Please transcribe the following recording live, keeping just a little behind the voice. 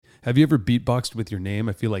Have you ever beatboxed with your name?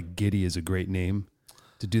 I feel like Gitty is a great name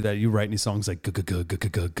to do that. You write any songs like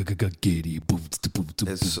Gitty,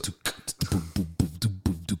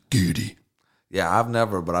 Gitty. Yeah, I've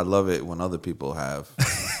never, but I love it when other people have.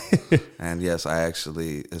 And yes,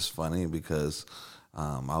 it's funny because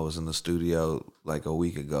I was in the studio like a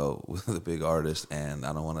week ago with a big artist, and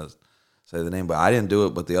I don't want to say the name, but I didn't do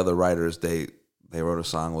it. But the other writers, they wrote a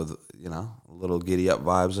song with, little giddy up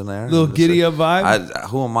vibes in there. Little giddy up vibe?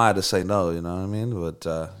 Who am I to say no, you know what I mean? But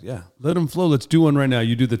yeah. Let them flow. Let's do one right now.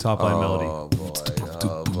 You do the top line melody. Oh,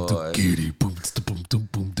 boy. Giddy.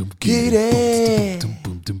 Giddy.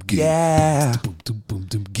 Yeah.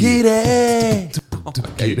 Giddy.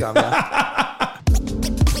 Okay, you got me.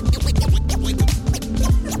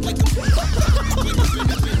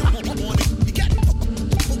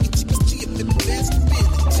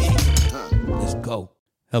 Let's go.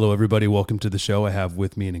 Hello, everybody. Welcome to the show. I have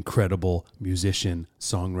with me an incredible musician,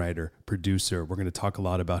 songwriter, producer. We're going to talk a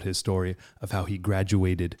lot about his story of how he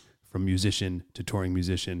graduated from musician to touring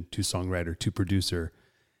musician to songwriter to producer.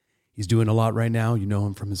 He's doing a lot right now. You know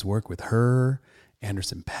him from his work with H.E.R,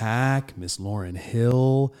 Anderson .Paak, Miss Lauryn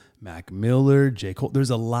Hill, Mac Miller, J. Cole.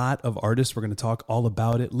 There's a lot of artists. We're going to talk all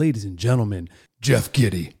about it. Ladies and gentlemen, Jeff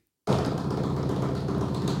Gitty.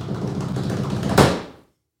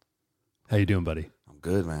 How you doing, buddy? I'm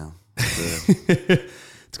good, man. Good.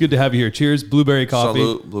 It's good to have you here. Cheers, Blueberry Coffee.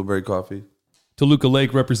 Salute, Blueberry Coffee. Toluca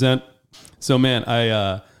Lake represent. So, man,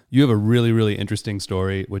 you have a really, really interesting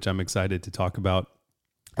story, which I'm excited to talk about.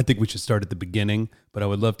 I think we should start at the beginning, but I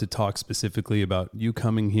would love to talk specifically about you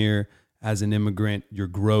coming here as an immigrant, your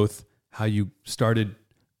growth, how you started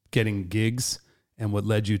getting gigs, and what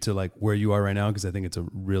led you to like where you are right now, because I think it's a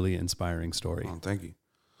really inspiring story. Oh, thank you.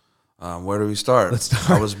 Where do we start? Let's start.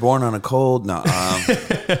 I was born on a cold. No.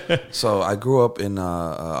 So I grew up in.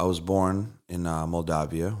 I was born in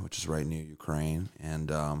Moldavia, which is right near Ukraine, and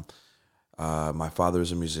my father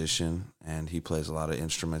is a musician, and he plays a lot of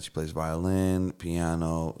instruments. He plays violin,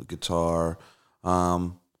 piano, guitar.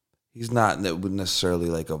 He's not necessarily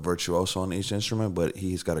like a virtuoso on each instrument, but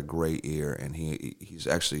he's got a great ear, and he's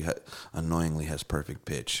actually annoyingly has perfect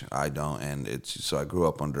pitch. I don't, and so I grew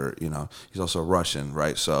up under, he's also Russian,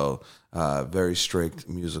 right? So very strict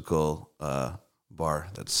musical bar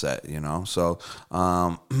that's set, So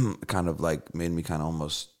kind of like made me kind of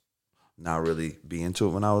almost not really be into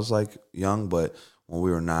it when I was like young, but when we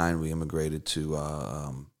were 9, we immigrated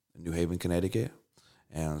to New Haven, Connecticut,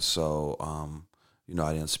 and so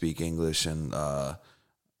I didn't speak English, and I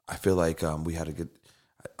feel like we had a good.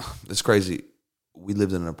 It's crazy. We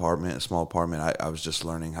lived in an apartment, a small apartment. I was just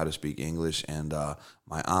learning how to speak English, and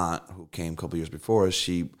my aunt, who came a couple years before us,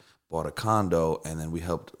 she bought a condo, and then we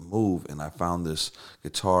helped move. And I found this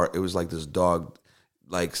guitar. It was like this dog.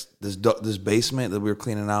 Like this basement that we were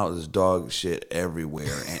cleaning out, there's dog shit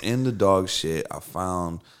everywhere. And in the dog shit, I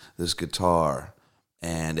found this guitar,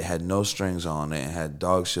 and it had no strings on it. It had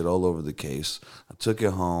dog shit all over the case. I took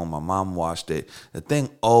it home. My mom washed it. The thing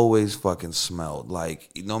always fucking smelled. Like,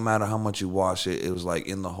 no matter how much you wash it, it was like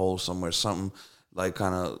in the hole somewhere, something like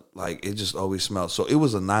kind of like it just always smelled. So it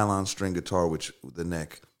was a nylon string guitar, which the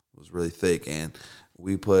neck was really thick, and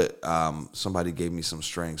we put, somebody gave me some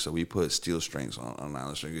strings, so we put steel strings on a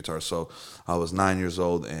nylon string guitar. So I was 9 years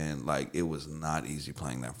old, and like it was not easy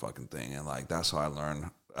playing that fucking thing. And like that's how I learned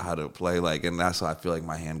how to play, like, and that's how I feel like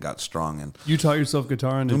my hand got strong. And You taught yourself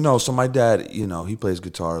guitar? No, so my dad, he plays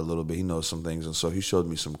guitar a little bit. He knows some things, and so he showed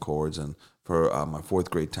me some chords. And for my 4th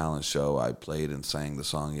grade talent show, I played and sang the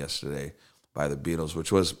song Yesterday by the Beatles,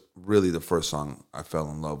 which was really the first song I fell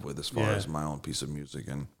in love with as far as my own piece of music.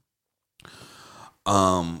 And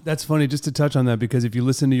that's funny, just to touch on that, because if you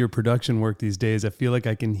listen to your production work these days, I feel like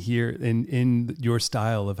I can hear in your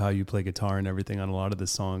style of how you play guitar and everything on a lot of the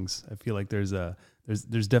songs. I feel like there's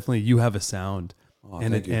definitely, you have a sound.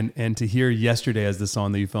 And to hear Yesterday as the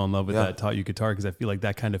song that you fell in love with, that taught you guitar, because I feel like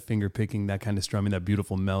that kind of finger picking, that kind of strumming, that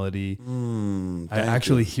beautiful melody, I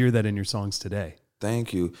actually hear that in your songs today.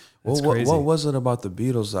 Thank you. Well, what was it about the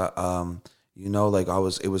Beatles that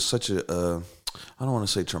it was such a I don't want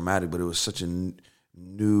to say traumatic, but it was such a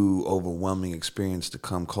new, overwhelming experience to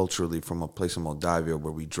come culturally from a place in Moldavia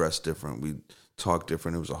where we dress different, we talk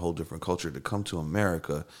different. It was a whole different culture to come to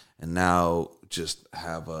America and now just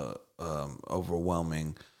have a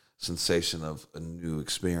overwhelming sensation of a new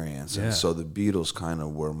experience. Yeah. And so the Beatles kind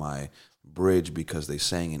of were my bridge because they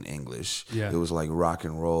sang in English. Yeah. It was like rock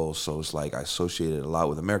and roll. So it's like I associated a lot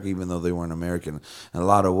with America, even though they weren't American. In a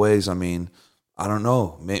lot of ways, I mean, I don't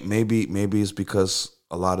know. Maybe it's because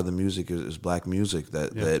a lot of the music is black music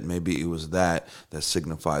that maybe it was that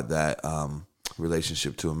signified that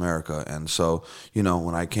relationship to America. And so, you know,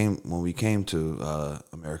 when we came to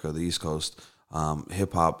America, the East Coast,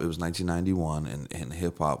 hip hop, it was 1991, and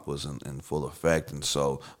hip hop was in full effect. And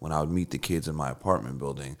so when I would meet the kids in my apartment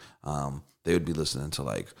building, they would be listening to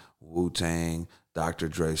like Wu-Tang, Dr.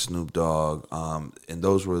 Dre, Snoop Dogg, and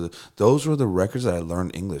those were the records that I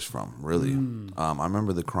learned English from. Really, I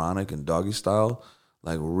remember the Chronic and Doggy Style,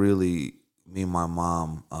 like really. Me and my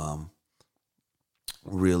mom,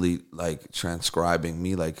 really like transcribing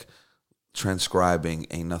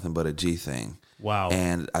Ain't Nothing But a G Thing. Wow.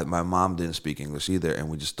 And my mom didn't speak English either, and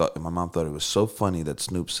my mom thought it was so funny that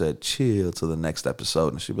Snoop said chill to the next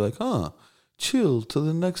episode, and she'd be like, huh, chill to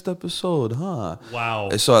the next episode, huh? Wow.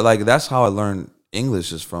 And so like that's how I learned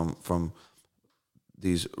English, is from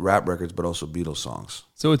these rap records, but also Beatles songs.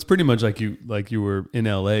 So it's pretty much like you were in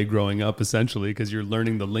LA growing up, essentially, because you're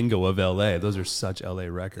learning the lingo of LA. Those are such LA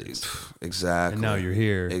records. Exactly. And now you're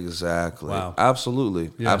here. Exactly. Wow. Absolutely.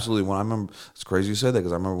 Yeah. Absolutely. When I remember, it's crazy you said that,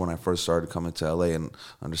 because I remember when I first started coming to LA and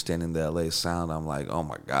understanding the LA sound, I'm like, oh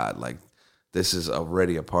my God, like this is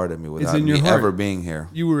already a part of me without me ever being here.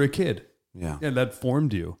 You were a kid. Yeah. Yeah, that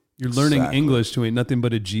formed you. You're learning English to Ain't Nothing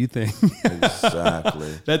But a G Thing.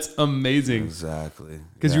 Exactly. That's amazing. Exactly.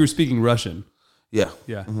 Because you were speaking Russian. Yeah.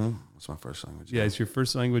 Yeah. Mm-hmm. That's my first language. Yeah, it's your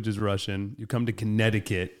first language is Russian. You come to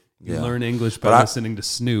Connecticut. You Yeah. learn English by listening to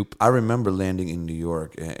Snoop. I remember landing in New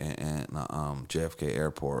York and JFK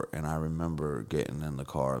Airport, and I remember getting in the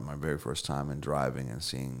car my very first time and driving and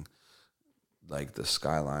seeing like the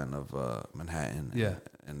skyline of Manhattan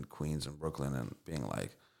and Queens and Brooklyn, and being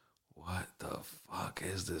like, what the fuck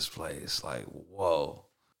is this place? Like, whoa.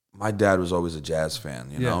 My dad was always a jazz fan,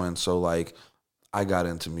 you know? And so, like, I got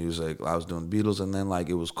into music. I was doing Beatles, and then, like,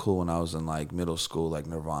 it was cool when I was in, like, middle school. Like,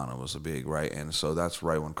 Nirvana was a big, right? And so that's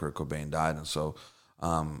right when Kurt Cobain died. And so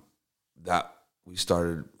that we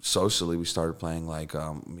started playing, like,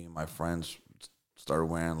 me and my friends started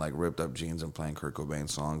wearing, like, ripped-up jeans and playing Kurt Cobain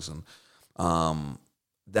songs. And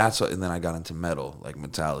and then I got into metal, like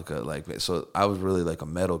Metallica, like, so I was really like a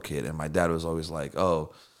metal kid, and my dad was always like,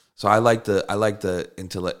 oh, so I like the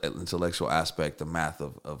intellectual aspect, the math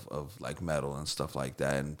of like metal and stuff like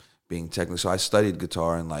that, and being technical. So I studied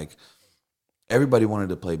guitar, and like everybody wanted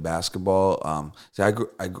to play basketball.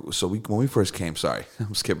 When we first came, sorry,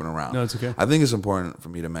 I'm skipping around. No, it's okay. I think it's important for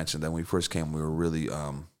me to mention that when we first came, we were really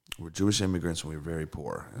we're Jewish immigrants, and we were very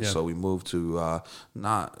poor, and so we moved to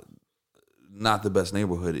not the best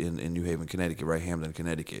neighborhood in New Haven, Connecticut, right? Hamden,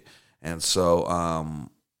 Connecticut. And so a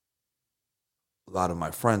lot of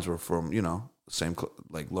my friends were from, you know, same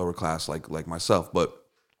like lower class like myself. But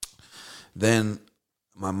then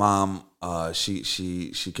my mom,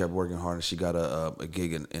 she kept working hard, and she got a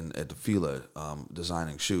gig at the Fila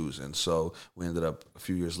designing shoes. And so we ended up a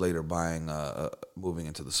few years later moving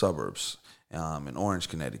into the suburbs in Orange,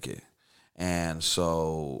 Connecticut. And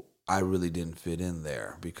so I really didn't fit in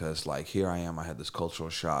there, because like here I am, I had this cultural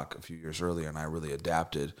shock a few years earlier, and I really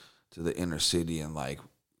adapted to the inner city and like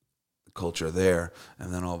the culture there.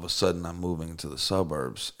 And then all of a sudden I'm moving into the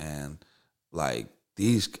suburbs, and like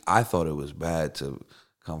I thought it was bad to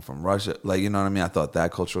come from Russia. Like, you know what I mean? I thought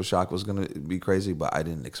that cultural shock was going to be crazy, but I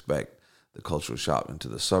didn't expect the cultural shock into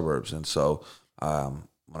the suburbs. And so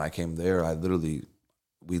when I came there,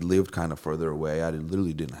 we lived kind of further away. I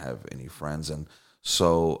literally didn't have any friends. And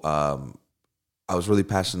so I was really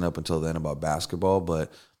passionate up until then about basketball,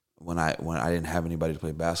 but when I didn't have anybody to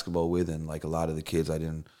play basketball with, and like a lot of the kids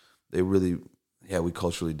we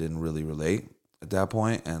culturally didn't really relate at that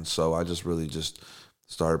point. And so I just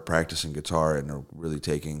started practicing guitar, and really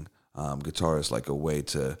taking guitar as like a way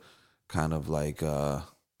to kind of like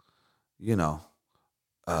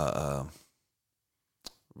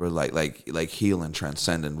like heal and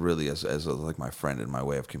transcend, and really as like my friend and my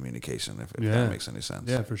way of communication, if that makes any sense.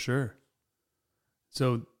 Yeah, for sure.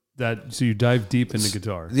 So you dive deep into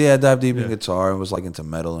guitar. Yeah, dive deep in guitar, and was like into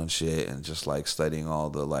metal and shit, and just like studying all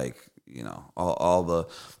the like, you know, all the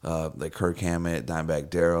like Kirk Hammett, Dimebag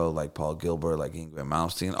Darrell, like Paul Gilbert, like Yngwie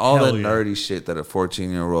Malmsteen, all that nerdy shit that a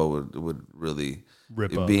 14-year-old would really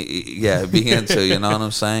be into, you know what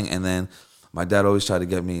I'm saying? And then my dad always tried to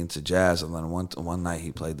get me into jazz, and then one night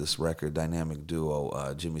he played this record, dynamic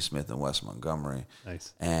duo, Jimmy Smith and Wes Montgomery.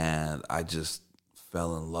 Nice. And I just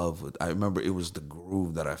fell in love with. I remember it was the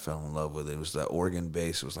groove that I fell in love with. It was the organ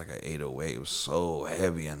bass. It was like an 808. It was so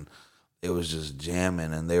heavy, and it was just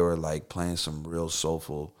jamming. And they were like playing some real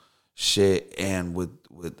soulful shit. And with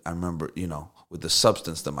I remember, you know, with the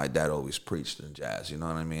substance that my dad always preached in jazz. You know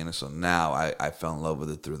what I mean? And so now I fell in love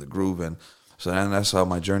with it through the groove. And So then that's how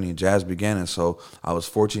my journey in jazz began. And so I was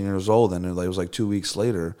 14 years old, and it was like 2 weeks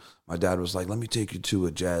later, my dad was like, "Let me take you to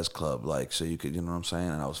a jazz club, like so you could, you know what I'm saying?"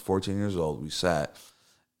 And I was 14 years old. We sat,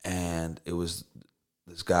 and it was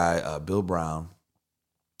this guy, Bill Brown.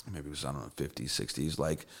 Maybe it was, I don't know, 50s, 60s,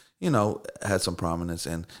 like, you know, had some prominence.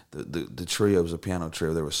 And the trio was a piano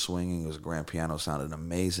trio. They were swinging. It was a grand piano, sounded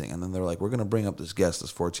amazing. And then they were like, we're going to bring up this guest,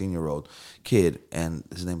 this 14-year-old kid. And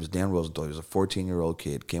his name was Dan Rosenthal. He was a 14-year-old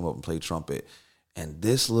kid, came up and played trumpet. And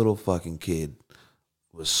this little fucking kid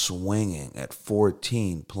was swinging at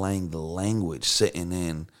 14, playing the language, sitting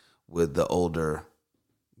in with the older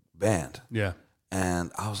band. Yeah.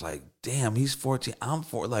 And I was like, damn, he's 14. I'm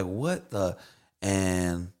 4. Like, what the...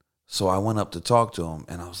 And so I went up to talk to him,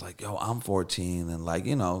 and I was like, yo, I'm 14. And like,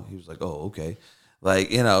 you know, he was like, oh, okay. Like,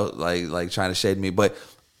 you know, like trying to shade me. But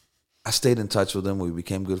I stayed in touch with him. We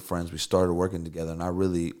became good friends. We started working together, and I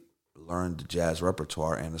really learned the jazz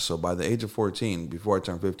repertoire. And so by the age of 14, before I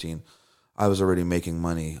turned 15, I was already making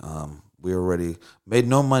money. We already made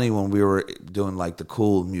no money when we were doing like the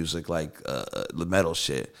cool music, like the metal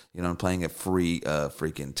shit, you know, playing at free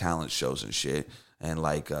freaking talent shows and shit. And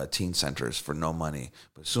like teen centers for no money.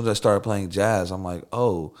 But as soon as I started playing jazz, I'm like,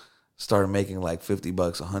 oh, started making like $50,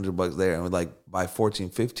 $100 there. And like by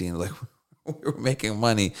 14, 15, like we were making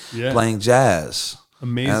money playing jazz.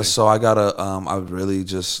 Amazing. And so I got I really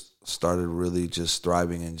just started really just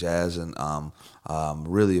thriving in jazz. And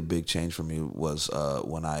really a big change for me was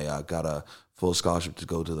when I got a full scholarship to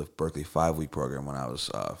go to the Berklee 5-week program when I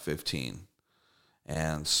was 15.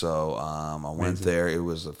 And so I went there. It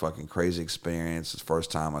was a fucking crazy experience. The first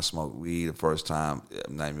time I smoked weed. The first time,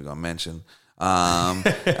 I'm not even going to mention.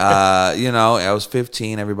 You know, I was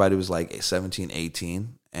 15. Everybody was like 17,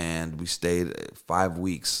 18. And we stayed 5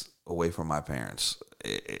 weeks away from my parents.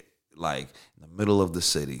 Like in the middle of the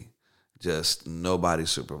city. Just nobody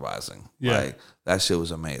supervising. Yeah. Like that shit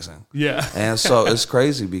was amazing. Yeah. And so it's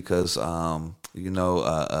crazy because... you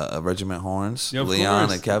know, Regiment Horns, Leon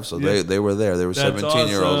and Kev, so they were there. There were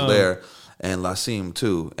 17-year-olds there, and Lassim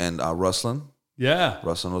too, and Ruslan. Yeah.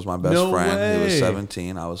 Ruslan was my best friend. Way. He was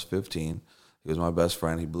 17. I was 15. He was my best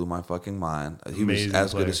friend. He blew my fucking mind. He was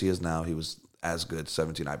as good as he is now. He was as good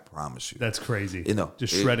 17, I promise you. That's crazy. You know,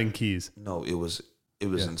 just shredding keys. No, it was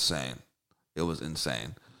insane. It was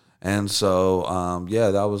insane. And so,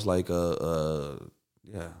 that was like a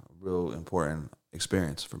real important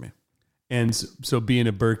experience for me. And so being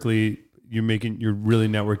at Berklee, you're really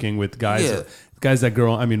networking with guys, guys that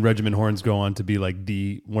go on. I mean, Regiment Horns go on to be like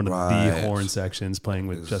one of the horn sections, playing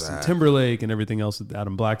with Justin Timberlake and everything else with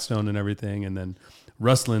Adam Blackstone and everything. And then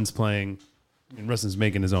Ruslan's playing, and Ruslan's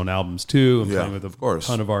making his own albums too, and playing with a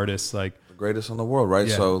ton of artists, like the greatest in the world, right?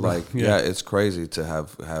 Yeah. So like, it's crazy to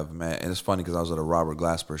have met. And it's funny because I was at a Robert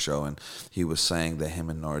Glasper show, and he was saying that him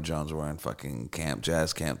and Nora Jones were in fucking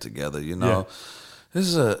jazz camp together. You know,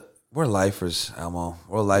 this is we're lifers, Elmo.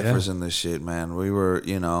 We're lifers in this shit, man. We were,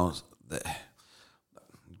 you know, you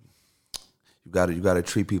got to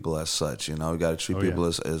treat people as such. You know, you got to treat people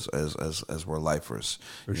as we're lifers.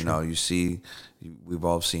 For you know, you see, we've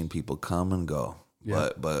all seen people come and go.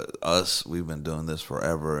 Yeah. But us, we've been doing this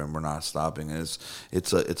forever, and we're not stopping. And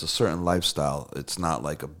it's a certain lifestyle. It's not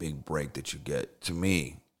like a big break that you get. To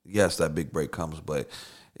me, yes, that big break comes, but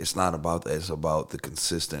it's not about that. It's about the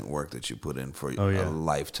consistent work that you put in for a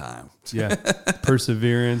lifetime. Yeah.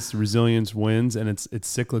 Perseverance, resilience wins, and it's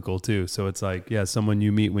cyclical too. So it's like, someone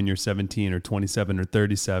you meet when you're 17 or 27 or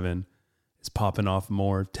 37 is popping off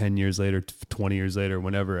more 10 years later, 20 years later,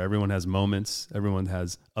 whenever. Everyone has moments. Everyone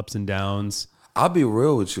has ups and downs. I'll be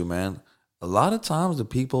real with you, man. A lot of times the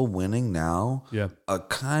people winning now are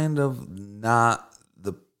kind of not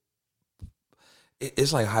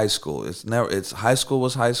it's like high school. It's high school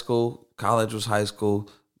was high school, college was high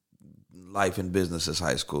school, life and business is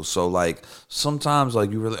high school. So like sometimes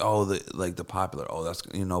like you really the popular, that's,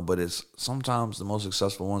 you know, but it's sometimes the most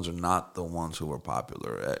successful ones are not the ones who were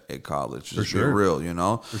popular at college. Just be real, you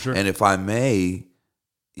know. For sure. And if I may,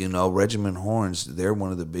 you know, Regiment Horns, they're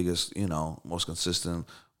one of the biggest, you know, most consistently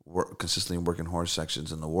working horn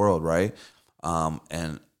sections in the world, right?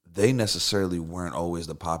 And they necessarily weren't always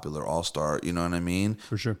the popular all-star, you know what I mean?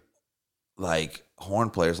 For sure. Like horn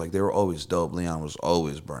players, like they were always dope. Leon was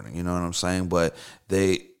always burning, you know what I'm saying? But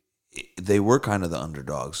they were kind of the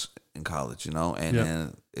underdogs in college, you know?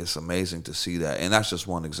 And it's amazing to see that. And that's just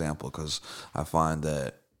one example, because I find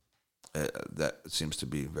that that seems to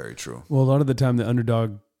be very true. Well, a lot of the time the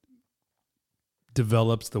underdog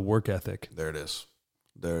develops the work ethic. There it is.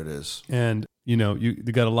 And you know, you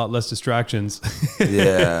got a lot less distractions.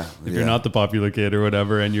 If you're not the popular kid or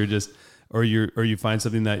whatever, and you're just, or you find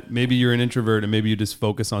something that maybe you're an introvert and maybe you just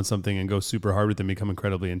focus on something and go super hard with it and become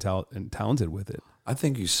incredibly talented with it. I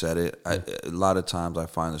think you said it. A lot of times I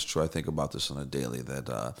find this true. I think about this on a daily, that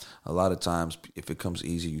a lot of times if it comes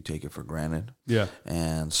easy, you take it for granted. Yeah.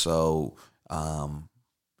 And so, I'm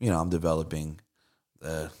developing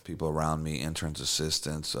people around me, interns,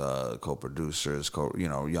 assistants, co-producers,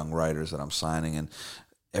 young writers that I'm signing. And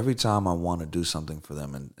every time I want to do something for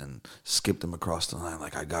them and skip them across the line,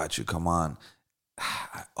 like, I got you, come on.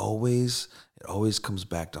 It always comes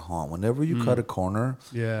back to haunt. Whenever you cut a corner,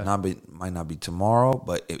 might not be tomorrow,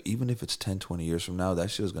 but even if it's 10, 20 years from now, that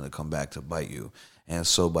shit is going to come back to bite you. And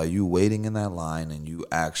so by you waiting in that line and you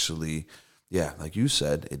actually, like you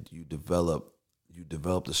said, you develop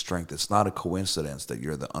the strength. It's not a coincidence that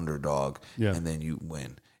you're the underdog and then you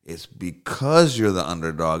win. It's because you're the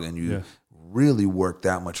underdog and you really work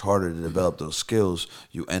that much harder to develop those skills,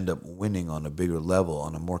 you end up winning on a bigger level,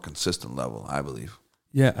 on a more consistent level, I believe.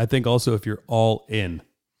 Yeah, I think also if you're all in,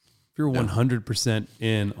 if you're 100%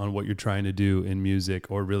 in on what you're trying to do in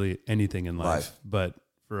music or really anything in life, but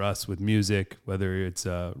for us with music, whether it's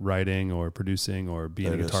writing or producing or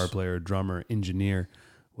being a guitar player, drummer, engineer,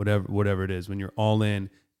 whatever it is, when you're all in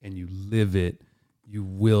and you live it, you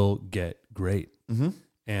will get great. Mm-hmm.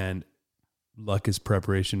 And luck is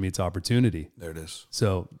preparation meets opportunity. There it is.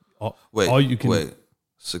 So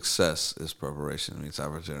success is preparation meets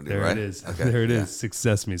opportunity. There right? it is. Okay. There it is.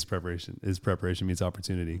 Success meets preparation meets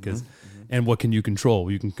opportunity. And what can you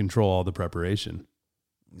control? You can control all the preparation,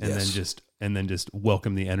 and then just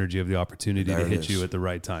welcome the energy of the opportunity to hit you at the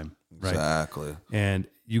right time. Right? Exactly. And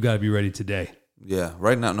you got to be ready today. Yeah.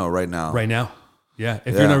 Right now. No. Right now. Right now. Yeah.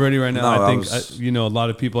 If you're not ready right now, I think a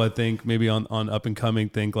lot of people, I think maybe on up and coming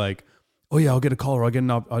think like, oh yeah, I'll get a call or I'll get an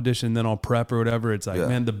audition, then I'll prep or whatever. It's like,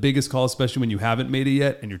 man, the biggest call, especially when you haven't made it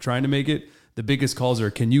yet and you're trying to make it, the biggest calls are,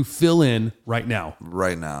 can you fill in right now?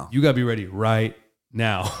 Right now. You got to be ready right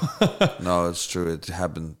now. No, it's true. It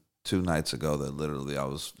happened 2 nights ago that literally I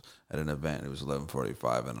was at an event. It was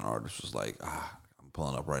 11:45 and an artist was like, I'm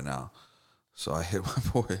pulling up right now. So I hit my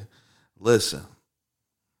boy, listen,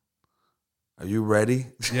 are you ready?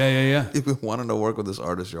 Yeah. You've been wanting to work with this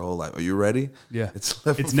artist your whole life. Are you ready? Yeah. It's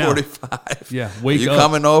 11:45. Yeah. Wake up. You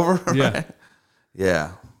coming over? Yeah. Right?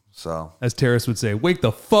 Yeah. So, as Terrace would say, wake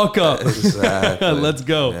the fuck up. Exactly. Let's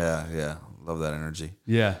go. Yeah. Love that energy.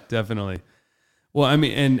 Yeah, definitely. Well, I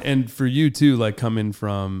mean, and for you too, like coming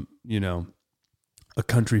from, a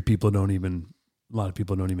country a lot of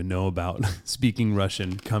people don't even know about, speaking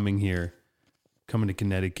Russian, coming to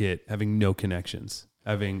Connecticut, having no connections,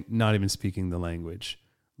 having not even speaking the language,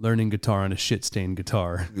 learning guitar on a shit-stained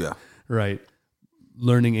guitar. Yeah. Right.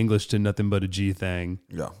 Learning English to nothing but a G thing.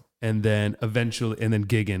 Yeah. And then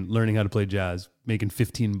gigging, learning how to play jazz, making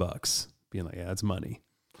 $15, being like, yeah, that's money.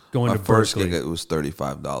 Going My to first Berkeley. gig, it was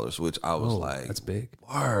 $35, which I was like, that's big.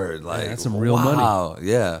 Word. Like, that's some real money.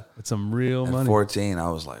 Yeah. That's some real money. At 14,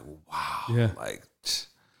 I was like, wow. Yeah. Like, it's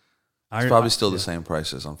probably still the same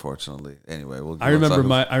prices, unfortunately. Anyway, I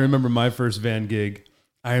remember my first van gig.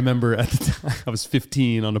 I remember at the time I was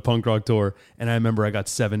 15 on a punk rock tour, and I remember I got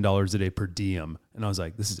 $7 a day per diem, and I was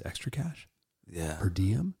like, "This is extra cash, per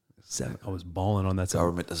diem." I was balling on that.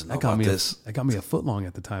 Government doesn't know about this. That got me a foot long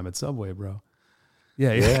at the time at Subway, bro.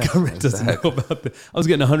 Yeah. Government doesn't know about this. I was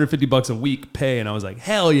getting $150 a week pay, and I was like,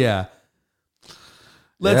 "Hell yeah,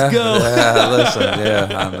 let's go." Yeah, listen,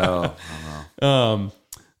 I know.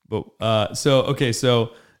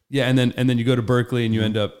 And then you go to Berkeley and you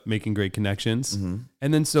end up making great connections. Mm-hmm.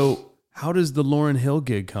 And then so how does the Lauryn Hill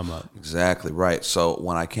gig come up? Exactly right. So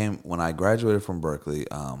when I graduated from Berkeley,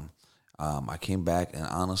 I came back and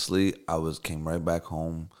honestly came right back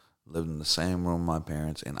home, lived in the same room with my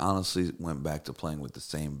parents, and honestly went back to playing with the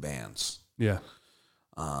same bands. Yeah.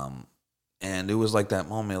 And it was like that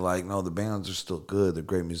moment, like, no, the bands are still good, they're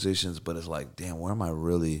great musicians, but it's like, damn, what am I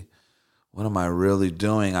really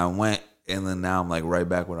doing? I went, and then now I'm like right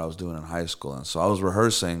back what I was doing in high school. And so I was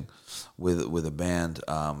rehearsing with a band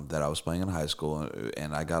that I was playing in high school,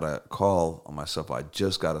 and I got a call on my cell phone. I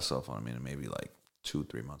just got a cell phone, maybe like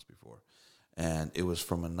 2-3 months before. And it was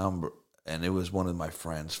from a number, and it was one of my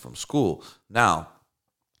friends from school. Now,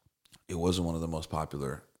 it wasn't one of the most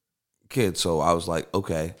popular kids, so I was like,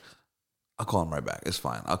 okay, I'll call him right back. It's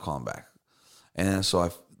fine. I'll call him back. And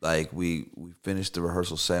so we finished the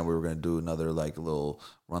rehearsal set, and we were going to do another like little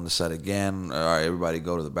run the set again. All right, everybody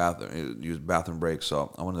go to the bathroom, use bathroom break.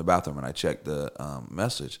 So I went to the bathroom and I checked the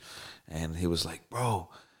message, and he was like, "Bro,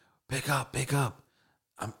 pick up.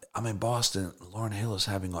 I'm in Boston. Lauryn Hill is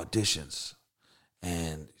having auditions,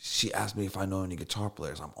 and she asked me if I know any guitar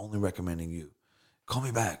players. I'm only recommending you. Call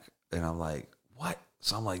me back." And I'm like, "What?"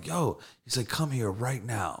 So I'm like, yo, he's like, come here right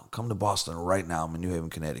now. Come to Boston right now. I'm in New Haven,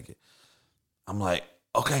 Connecticut. I'm like,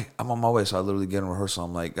 okay, I'm on my way. So I literally get in rehearsal.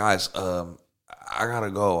 I'm like, guys, I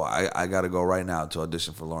gotta go. I gotta go right now to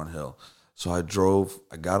audition for Lauryn Hill. So I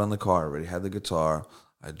got on the car, already had the guitar.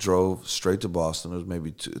 I drove straight to Boston. It was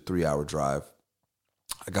maybe 3-hour drive.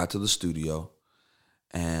 I got to the studio,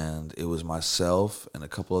 and it was myself and a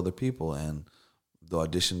couple other people, and the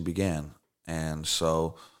audition began. And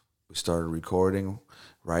so we started recording,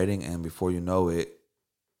 writing, and before you know it,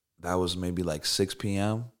 that was maybe like 6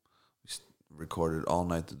 p.m. We recorded all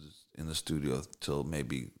night in the studio till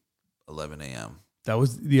maybe 11 a.m. That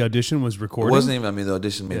was the audition was recorded? It wasn't even, I mean, the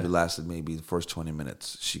audition maybe lasted maybe the first 20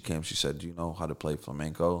 minutes. She came, she said, do you know how to play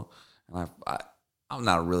flamenco? And I'm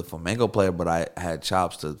not a really flamenco player, but I had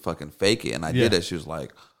chops to fucking fake it. And I did it. She was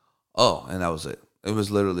like, oh, and that was it. It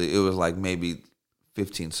was like maybe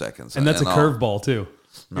 15 seconds. And that's a curveball too.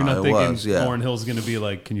 You're not thinking Lauryn Hill's going to be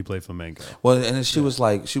like, can you play flamenco? Well, and then she was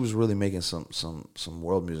like, she was really making some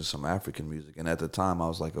world music, some African music. And at the time, I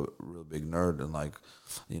was like a real big nerd and like,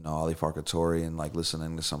 you know, Ali Farkatori and like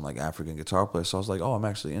listening to some like African guitar players. So I was like, oh, I'm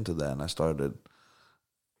actually into that. And I started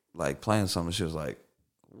like playing something. She was like,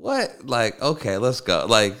 what? Like, okay, let's go.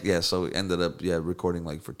 Like, yeah. So we ended up, recording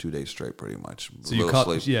like for 2 days straight, pretty much. So you caught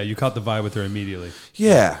the vibe with her immediately.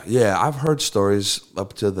 Yeah. I've heard stories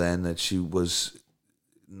up to then that she was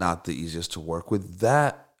not the easiest to work with.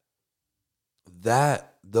 That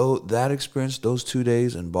experience, those 2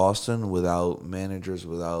 days in Boston without managers,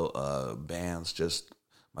 without bands, just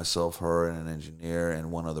myself, her, and an engineer and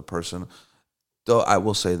one other person. Though I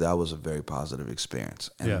will say that was a very positive experience.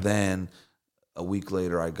 And then a week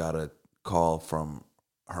later, I got a call from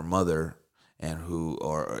her mother and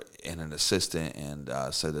an assistant, and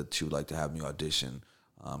said that she would like to have me audition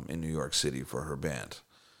in New York City for her band.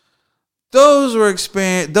 Those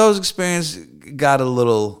experiences got a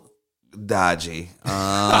little dodgy.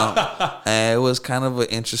 And it was kind of an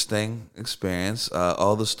interesting experience.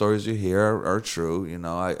 All the stories you hear are true. You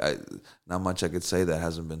know, I not much I could say that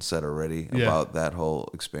hasn't been said already about that whole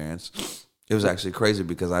experience. It was actually crazy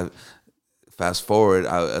because fast forward,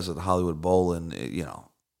 I was at the Hollywood Bowl, and you know,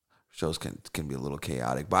 shows can be a little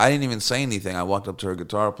chaotic. But I didn't even say anything. I walked up to her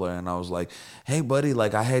guitar player and I was like, "Hey, buddy,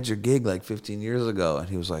 like I had your gig like 15 years ago," and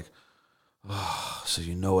he was like, "Oh, so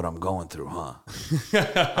you know what I'm going through, huh?"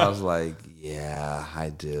 I was like, "Yeah, I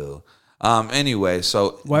do." Anyway,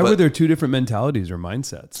 so why were there two different mentalities or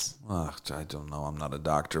mindsets? I don't know. I'm not a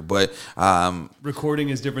doctor, but recording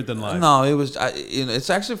is different than live. No, it was. It's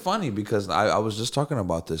actually funny because I was just talking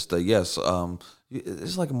about this. That yes,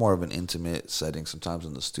 it's like more of an intimate setting sometimes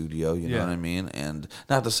in the studio. You know what I mean? And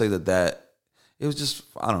not to say that it was just,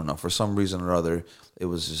 I don't know, for some reason or other, it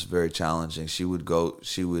was just very challenging. She would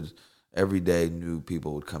every day, new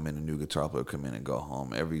people would come in, a new guitar player would come in and go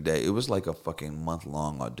home every day. It was like a fucking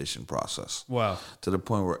month-long audition process. Wow. To the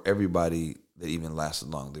point where everybody that even lasted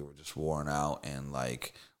long, they were just worn out and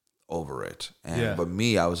like over it. And but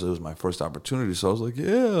me, it was my first opportunity, so I was like,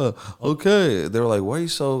 yeah, okay. They were like, why are you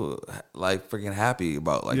so like freaking happy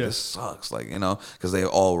about like this sucks, like, you know, because they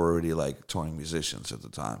all were already like touring musicians at the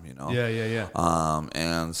time, you know.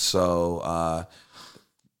 And so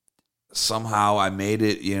somehow I made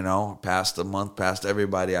it, you know, past a month, past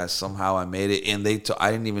everybody. I made it, and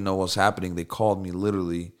I didn't even know what was happening. They called me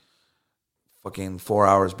literally fucking 4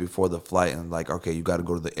 hours before the flight and like, okay, you got to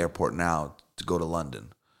go to the airport now to go to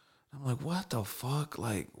London. I'm like, what the fuck?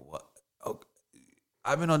 Like, what? Okay.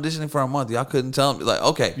 I've been auditioning for a month. Y'all couldn't tell me. Like,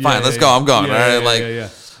 okay, fine, let's go. I'm going. All right,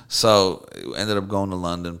 So ended up going to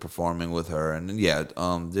London, performing with her, and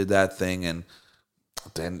did that thing, and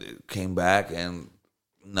then came back and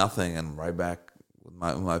nothing, and right back with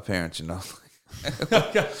my parents, you know.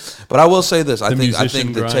 But I will say this: I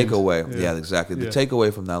think the takeaway, exactly, the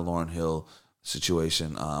takeaway from that Lauryn Hill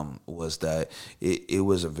situation was that it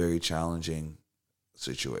was a very challenging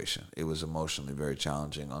situation. It was emotionally very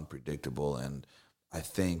challenging, unpredictable, and I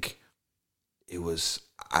think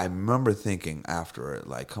I remember thinking after it,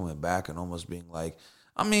 like coming back and almost being like,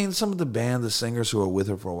 I mean, some of the singers who were with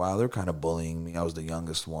her for a while, they're kind of bullying me. I was the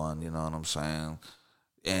youngest one, you know what I'm saying?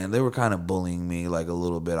 And they were kind of bullying me like a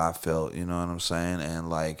little bit, I felt, you know what I'm saying? And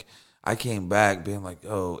like I came back being like,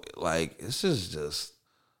 oh, like this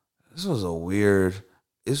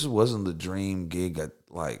wasn't the dream gig.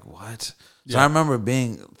 Like, what? So I remember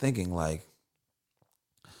thinking like,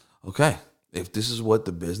 okay, if this is what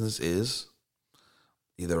the business is,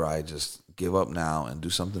 either I just give up now and do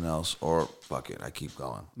something else, or fuck it, I keep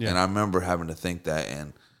going. And I remember having to think that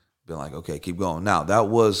and being like, okay, keep going. Now, that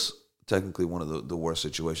was technically one of the worst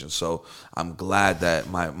situations. So I'm glad that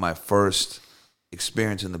my first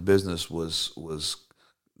experience in the business was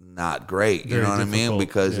not great. You Very know what I difficult, mean?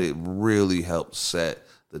 Because it really helps set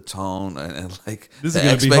the tone and like This the is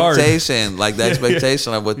gonna be hard. expectation, like the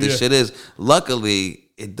expectation of what this shit is. Luckily,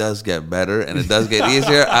 it does get better and it does get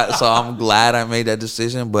easier. So I'm glad I made that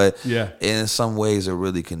decision. But in some ways, it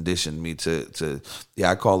really conditioned me to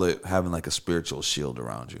I call it having like a spiritual shield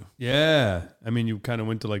around you. Yeah. I mean, you kind of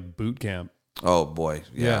went to like boot camp. Oh boy.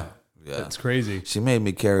 Yeah. That's crazy. She made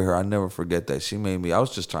me carry her. I never forget that. She made me, I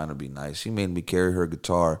was just trying to be nice. She made me carry her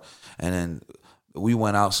guitar. And then we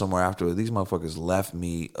went out somewhere after. These motherfuckers left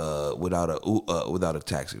me without a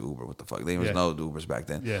taxi, Uber. What the fuck? There was no Ubers back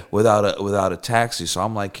then. Yeah. Without a taxi. So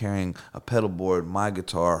I'm like carrying a pedal board, my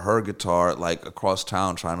guitar, her guitar, like across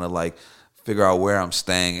town, trying to like figure out where I'm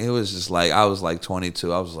staying. It was just like I was like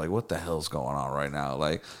 22. I was like, what the hell's going on right now?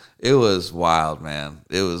 Like it was wild, man.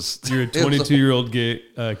 It was. You're a 22-year-old gay.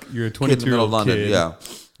 You're a 22-year-old London, kid. yeah,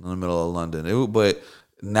 in the middle of London. But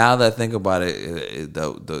now that I think about it, it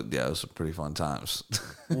was some pretty fun times.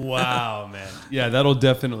 Wow, man. Yeah, that'll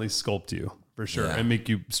definitely sculpt you for sure and make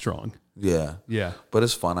you strong. Yeah. Yeah. But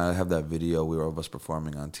it's fun. I have that video. We were of us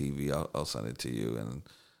performing on TV. I'll send it to you. And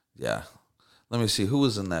yeah. Let me see. Who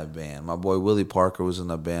was in that band? My boy Willie Parker was in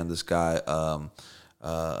that band. This guy,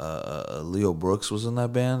 Leo Brooks was in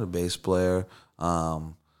that band, the bass player.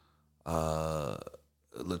 Latrell,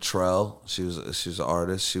 she was an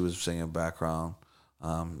artist. She was singing background.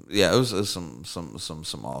 It was some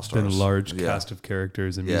all stars. Been a large cast of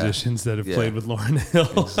characters and musicians that have played with Lauryn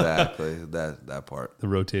Hill. Exactly, that part. The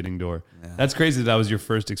rotating door. Yeah. That's crazy. That was your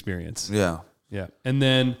first experience. Yeah, yeah. And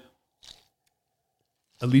then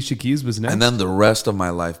Alicia Keys was next. And then the rest of my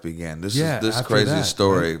life began. This is this crazy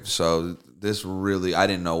story. Right? So this really, I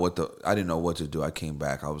didn't know what to do. I came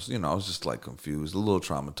back. I was just like confused, a little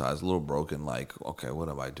traumatized, a little broken. Like, okay, what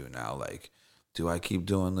do I do now? Like, do I keep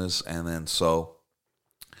doing this? And then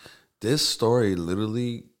this story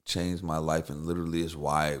literally changed my life and literally is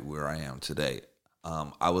where I am today.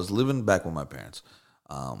 I was living back with my parents.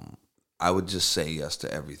 I would just say yes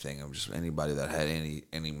to everything. I'm just anybody that had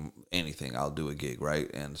anything, I'll do a gig,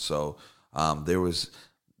 right? And so there was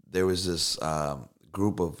this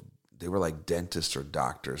group of, they were like dentists or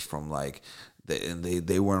doctors from like,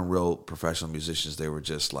 they weren't real professional musicians. They were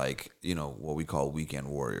just like, what we call weekend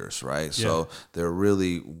warriors, right? Yeah. So they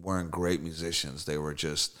really weren't great musicians. They were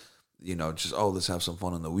just let's have some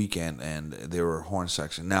fun on the weekend. And they were horn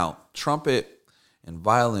section. Now, trumpet and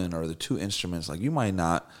violin are the two instruments, like you might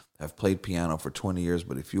not have played piano for 20 years,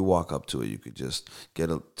 but if you walk up to it, you could just get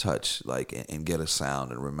a touch, like, and get a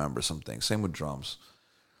sound and remember some things. Same with drums.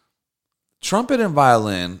 Trumpet and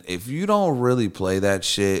violin, if you don't really play that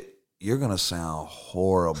shit, you're going to sound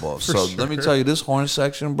horrible. Let me tell you, this horn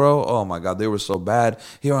section, bro, oh my God, they were so bad.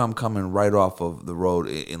 Here I'm coming right off of the road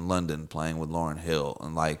in London playing with Lauryn Hill.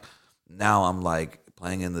 And like, now I'm like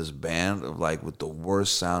playing in this band of like with the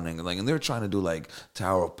worst sounding, like, and they're trying to do like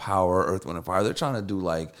Tower of Power, Earth, Wind and Fire. They're trying to do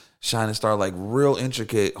like Shining Star, like real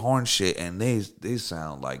intricate horn shit. And they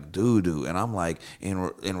sound like doo-doo. And I'm like in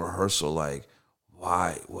rehearsal, like,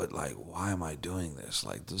 why am I doing this?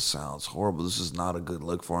 Like, this sounds horrible. This is not a good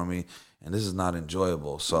look for me, and this is not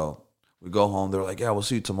enjoyable. So we go home. They're like, yeah, we'll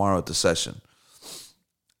see you tomorrow at the session.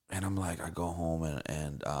 And I'm like, I go home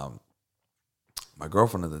and my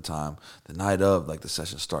girlfriend at the time, the night of, like, the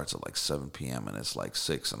session starts at like 7 p.m. and it's like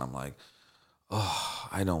 6, and I'm like, oh,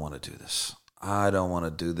 I don't want to do this. I don't want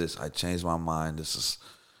to do this. I changed my mind. This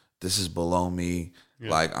is below me.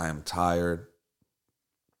 Yeah. Like, I am tired.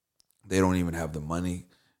 They don't even have the money.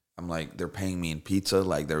 I'm like, they're paying me in pizza.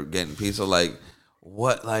 Like, they're getting pizza. Like,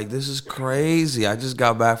 what? Like, this is crazy. I just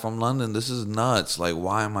got back from London. This is nuts. Like,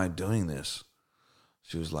 why am I doing this?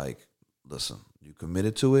 She was like, listen, you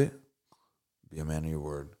committed to it. Be a man of your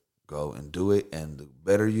word. Go and do it. And the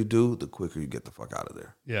better you do, the quicker you get the fuck out of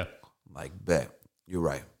there. Yeah. I'm like, bet. You're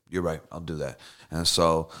right. I'll do that. And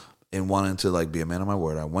so in wanting to like be a man of my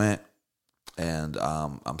word, I went. And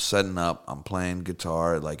I'm setting up. I'm playing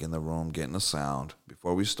guitar, like in the room, getting a sound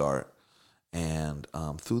before we start. And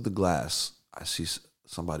through the glass, I see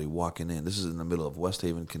somebody walking in. This is in the middle of West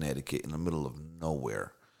Haven, Connecticut, in the middle of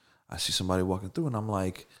nowhere. I see somebody walking through, and I'm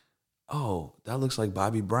like, oh, that looks like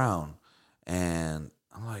Bobby Brown. And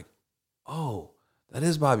I'm like, oh, that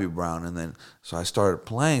is Bobby Brown. And then so I started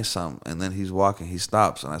playing something, and then he's walking. He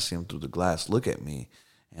stops, and I see him through the glass look at me.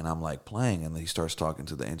 And I'm like playing, and then he starts talking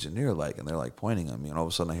to the engineer, like, and they're like pointing at me, and all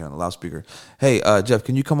of a sudden I hear on the loudspeaker, "Hey, Jeff,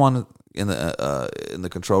 can you come on in the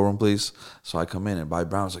control room, please?" So I come in, and Bobby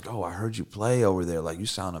Brown's like, "Oh, I heard you play over there. Like, you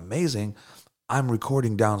sound amazing. I'm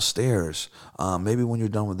recording downstairs. Maybe when you're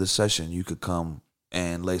done with this session, you could come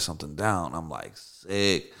and lay something down." I'm like,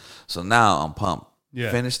 sick. So now I'm pumped. Yeah.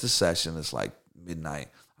 Finish the session. It's like midnight.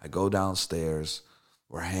 I go downstairs.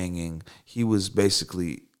 We're hanging. He was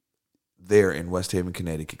basically there in West Haven,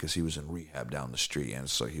 Connecticut, because he was in rehab down the street, and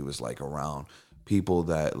so he was like around people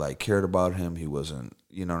that like cared about him. He wasn't,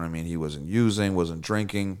 you know what I mean. He wasn't using, wasn't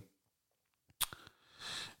drinking,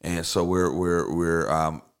 and so we're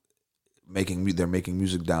they're making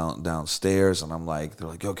music downstairs, and I'm like, they're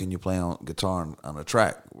like, yo, can you play on guitar on a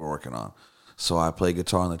track we're working on? So I play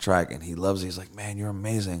guitar on the track, and he loves it. He's like, man, you're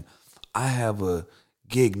amazing. I have a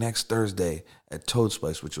gig next Thursday at Toad's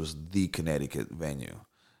Place, which was the Connecticut venue.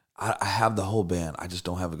 I have the whole band. I just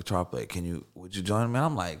don't have a guitar player. Would you join me?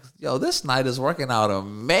 I'm like, yo, this night is working out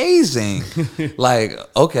amazing. Like,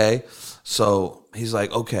 okay. So he's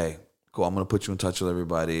like, okay, cool. I'm going to put you in touch with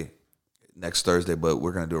everybody next Thursday, but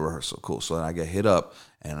we're going to do a rehearsal. Cool. So then I get hit up,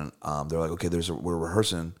 and they're like, okay, we're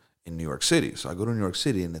rehearsing in New York City. So I go to New York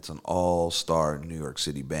City, and it's an all-star New York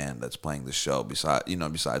City band that's playing the show.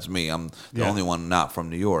 Besides me, I'm the only one not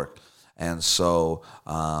from New York. And so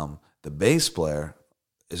the bass player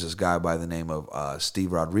is this guy by the name of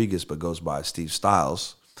Steve Rodriguez, but goes by Steve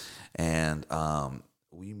Styles. And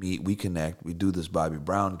we meet, we connect, we do this Bobby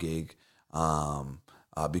Brown gig,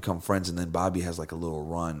 become friends, and then Bobby has like a little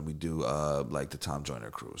run. We do like the Tom Joyner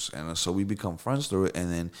cruise. And so we become friends through it. And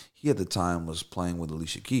then he at the time was playing with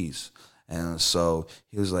Alicia Keys. And so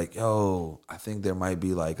he was like, yo, I think there might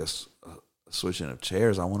be like a switching of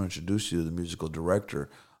chairs. I want to introduce you to the musical director,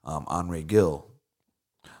 Andre Gill.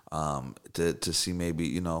 To see maybe,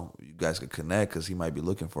 you guys could connect, because he might be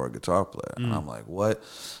looking for a guitar player. And I'm like, what?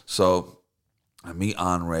 So I meet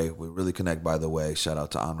Andre. We really connect, by the way. Shout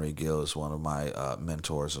out to Andre Gill. Is one of my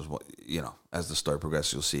mentors. As the story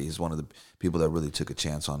progresses, you'll see he's one of the people that really took a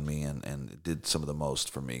chance on me and did some of the most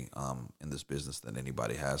for me in this business than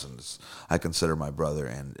anybody has. And I consider my brother,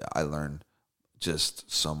 and I learned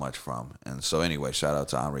just so much from. And so anyway, shout out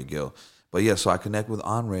to Andre Gill. But yeah, so I connect with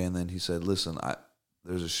Andre, and then he said, listen,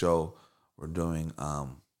 there's a show we're doing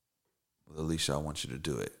with Alicia. I want you to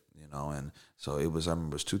do it, And so I remember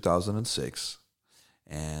it was 2006,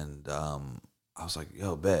 and I was like,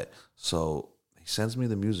 yo, bet. So he sends me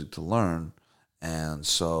the music to learn, and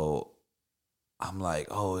so I'm like,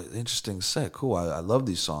 oh, interesting set, cool. I love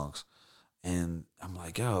these songs, and I'm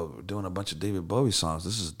like, yo, we're doing a bunch of David Bowie songs.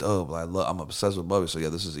 This is dope. I'm obsessed with Bowie, so yeah,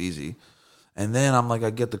 this is easy. And then I'm like, I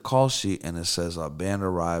get the call sheet, and it says, band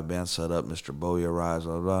arrived, band set up, Mr. Bowie arrives,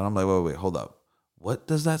 blah, blah, blah. And I'm like, wait, hold up. What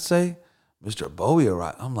does that say? Mr. Bowie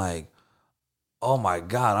arrived. I'm like, oh my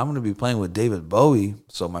God, I'm going to be playing with David Bowie.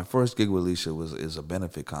 So my first gig with Alicia is a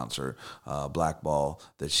benefit concert, Black Ball,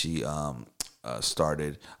 that she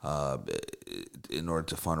started in order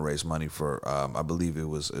to fundraise money for, I believe it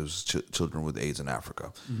was children with AIDS in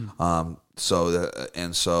Africa. Mm-hmm.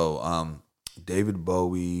 So David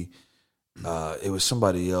Bowie, it was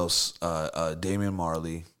somebody else, Damian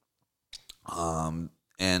Marley.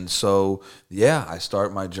 And so, yeah, I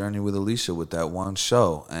start my journey with Alicia with that one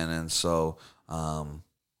show. And so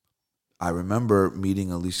I remember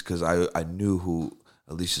meeting Alicia, because I knew who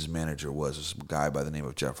Alicia's manager was, this guy by the name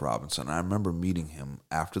of Jeff Robinson. And I remember meeting him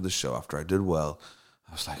after the show, after I did well.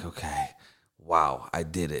 I was like, okay, wow, I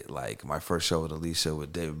did it. Like, my first show with Alicia,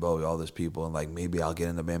 with David Bowie, all these people, and like, maybe I'll get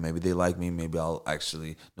in the band, maybe they like me, maybe I'll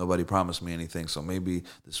actually, nobody promised me anything, so maybe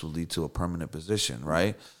this will lead to a permanent position,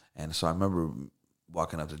 right? And so I remember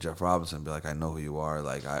walking up to Jeff Robinson and be like, I know who you are,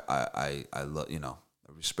 like, I love, I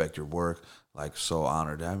respect your work, like, so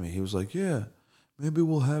honored. I mean, he was like, yeah, maybe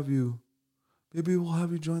we'll have you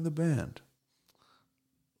join the band.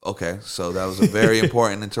 Okay, so that was a very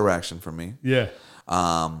important interaction for me. Yeah.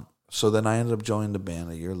 So then I ended up joining the band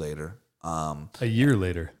a year later. A year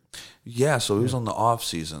later. Yeah, so it was on the off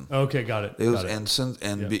season. Okay, got it.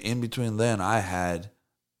 In between then, I had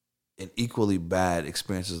an equally bad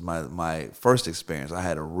experience as my first experience. I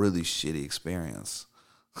had a really shitty experience.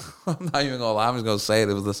 I'm not even gonna lie. I'm just gonna say it.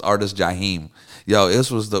 It was this artist Jaheim. Yo, this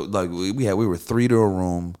was we were 3 to a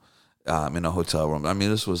room. In a hotel room. I mean,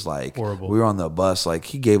 this was like horrible. We were on the bus. Like,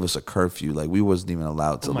 he gave us a curfew. Like, we wasn't even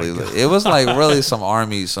allowed to leave. It was like really some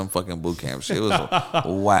army, some fucking boot camp shit. It was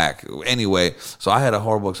whack. Anyway, so I had a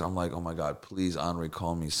horrible. I'm like, oh my God, please, Andre,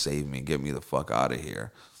 call me, save me, get me the fuck out of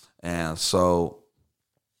here. And so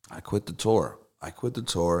I quit the tour.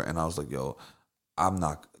 And I was like, yo, I'm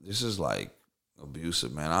not. This is like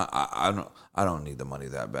abusive, man. I don't need the money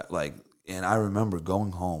that bad. Like. And I remember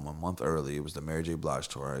going home a month early. It was the Mary J. Blige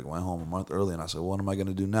tour. I went home a month early, and I said, "What am I going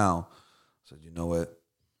to do now?" I said, "You know what?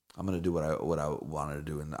 I'm going to do what I wanted to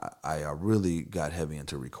do." And I really got heavy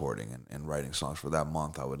into recording and writing songs. For that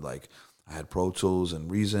month, I had Pro Tools and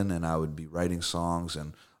Reason, and I would be writing songs,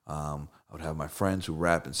 and I would have my friends who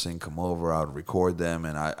rap and sing come over. I would record them,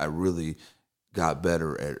 and I really got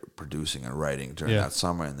better at producing and writing during Yeah. that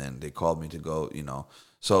summer, and then they called me to go,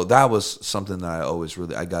 So that was something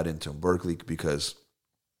that I got into in Berkeley because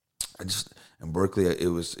in Berkeley it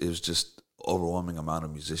was just overwhelming amount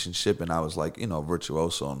of musicianship, and I was like,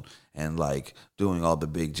 virtuoso and like doing all the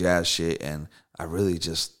big jazz shit, and I really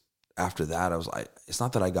just after that I was like, it's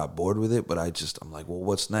not that I got bored with it, but I'm like, well,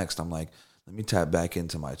 what's next? I'm like, let me tap back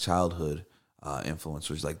into my childhood influence,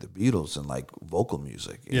 which is like the Beatles and like vocal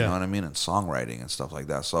music, you know what I mean, and songwriting and stuff like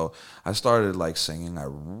that. So I started like singing. I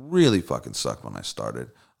really fucking sucked when I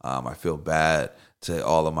started. I feel bad to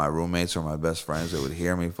all of my roommates or my best friends that would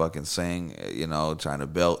hear me fucking sing, trying to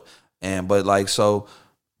belt. But like, so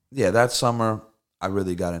yeah, that summer I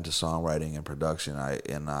really got into songwriting and production. I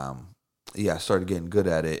started getting good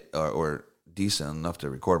at it or decent enough to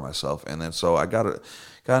record myself. And then so I got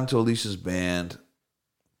into Alicia's band.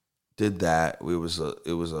 Did that. It was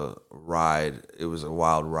a ride. It was a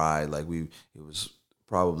wild ride. Like it was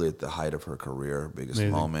probably at the height of her career, biggest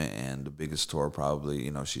Amazing. moment, and the biggest tour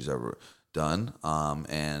probably she's ever done.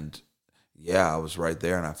 And yeah, I was right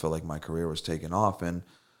there, and I felt like my career was taking off. And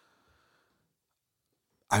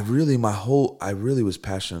I really was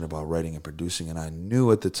passionate about writing and producing, and I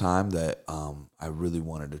knew at the time that I really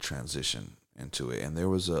wanted to transition into it. And there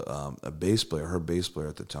was a bass player. Her bass player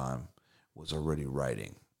at the time was already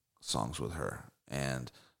writing songs with her,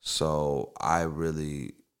 and so I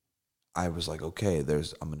was like, okay,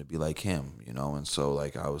 I'm gonna be like him, and so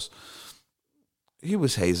like he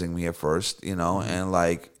was hazing me at first, and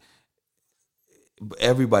like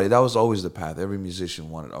everybody, that was always the path. Every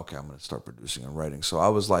musician wanted, okay, I'm gonna start producing and writing. So I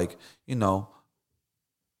was like,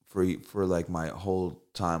 for like my whole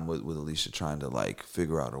time with Alicia, trying to like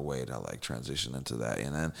figure out a way to like transition into that,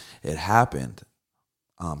 and then it happened.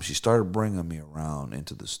 She started bringing me around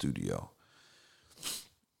into the studio.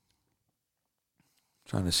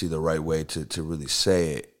 Trying to see the right way to really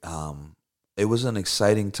say it. It was an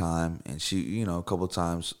exciting time, and she, a couple of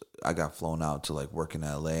times I got flown out to like work in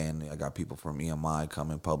LA, and I got people from EMI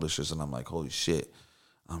coming, publishers, and I'm like, holy shit,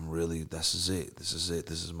 this is it. This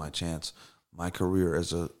is my chance. My career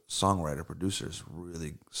as a songwriter, producer is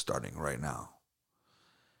really starting right now.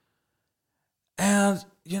 And,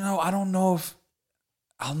 I don't know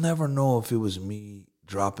I'll never know if it was me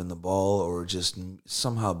dropping the ball or just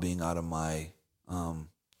somehow being out of my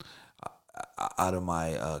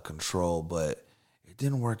control, but it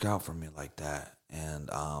didn't work out for me like that. And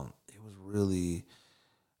it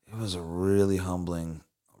was a really humbling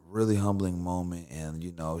moment.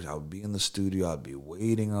 And I would be in the studio, I'd be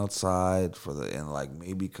waiting outside and like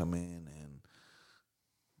maybe come in and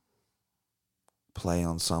play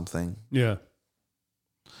on something. Yeah.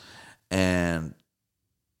 And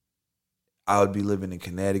I would be living in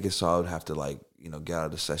Connecticut, so I would have to like, get out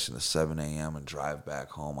of the session at 7 a.m. and drive back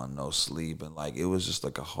home on no sleep. And like, it was just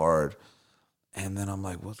like a hard, and then I'm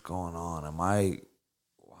like, what's going on? Why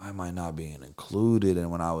am I not being included?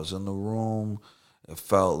 And when I was in the room, it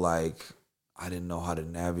felt like I didn't know how to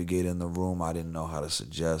navigate in the room. I didn't know how to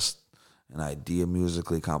suggest an idea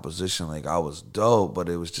musically, composition. Like I was dope, but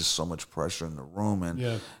it was just so much pressure in the room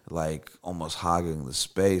and like almost hogging the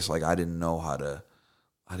space. Like I didn't know how to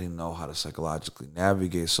psychologically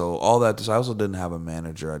navigate. So all that, I also didn't have a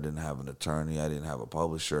manager. I didn't have an attorney. I didn't have a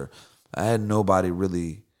publisher. I had nobody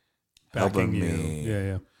really helping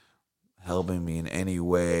me. Helping me in any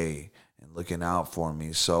way and looking out for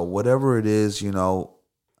me. So whatever it is,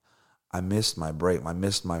 I missed my break. I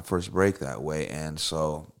missed my first break that way. And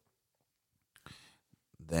so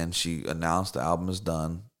then she announced the album is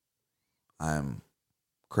done. I'm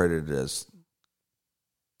credited as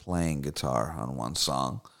playing guitar on one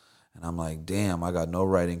song, and I'm like, damn, I got no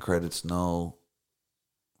writing credits, no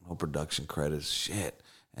production credits, shit.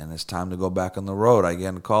 And it's time to go back on the road. I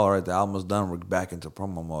get a call, all right, the album is done, we're back into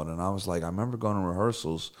promo mode. And I was like, I remember going to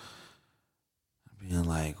rehearsals being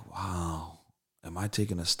like, wow, am I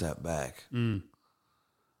taking a step back?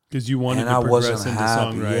 Because you wanted to progress into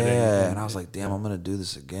songwriting. Yeah, and I was like, damn, I'm gonna do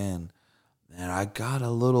this again. And I got a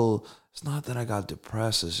little, it's not that I got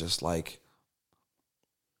depressed, it's just like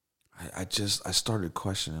I started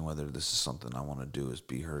questioning whether this is something I want to do, is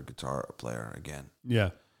be her guitar player again. Yeah.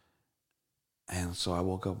 And so I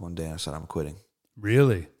woke up one day and I said, I'm quitting.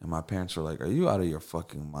 Really? And my parents were like, are you out of your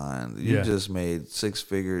fucking mind? You just made six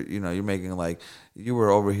figures. You're making like, you were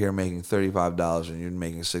over here making $35 and you're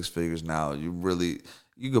making six figures now.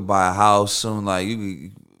 You could buy a house soon. Like you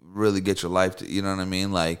could really get your life to, you know what I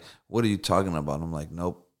mean? Like, what are you talking about? I'm like,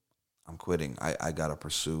 nope, I'm quitting. I got to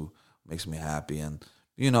pursue. Makes me happy. And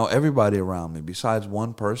everybody around me, besides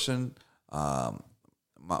one person,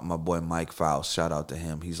 my boy Mike Faust, shout out to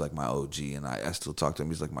him. He's like my OG, and I still talk to him.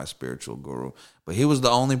 He's like my spiritual guru. But he was the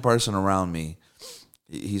only person around me.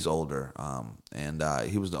 He's older, and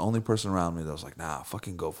he was the only person around me that was like, nah,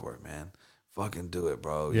 fucking go for it, man. Fucking do it,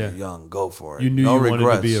 bro. Yeah. You're young, go for it. You knew no you regrets.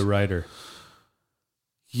 wanted to be a writer.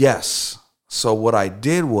 Yes. So what I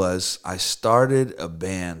did was I started a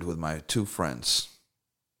band with my two friends.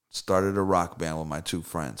 Started a rock band with my two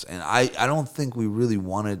friends. And I don't think we really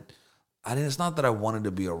wanted, it's not that I wanted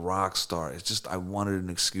to be a rock star. It's just I wanted an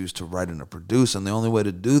excuse to write and to produce. And the only way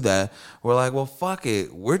to do that, we're like, well, fuck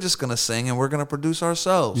it. We're just going to sing and we're going to produce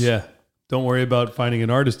ourselves. Yeah. Don't worry about finding an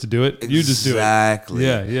artist to do it. You just do it. Exactly.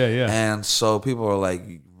 Yeah. And so people are like,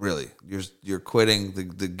 really? You're quitting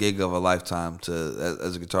the gig of a lifetime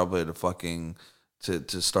as a guitar player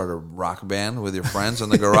to start a rock band with your friends in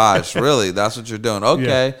the garage. Really? That's what you're doing?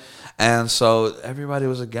 Okay. Yeah. And so everybody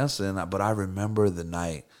was against it. But I remember the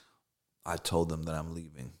night I told them that I'm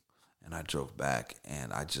leaving. And I drove back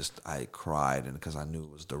and I cried because I knew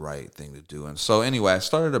it was the right thing to do. And so anyway, I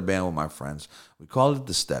started a band with my friends. We called it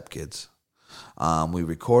the Step Kids. We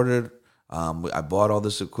recorded. I bought all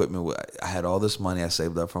this equipment. I had all this money I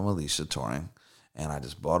saved up from Alicia touring. And I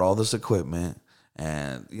just bought all this equipment.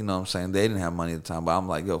 And, you know what I'm saying? They didn't have money at the time. But I'm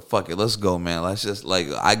like, yo, fuck it. Let's go, man. Let's just, like,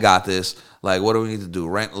 I got this. Like, what do we need to do?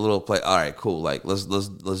 Rent a little place. All right, cool. Like, let's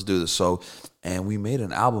do this. So, and we made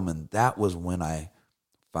an album. And that was when I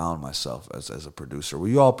found myself as a producer.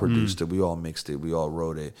 We all produced it. We all mixed it. We all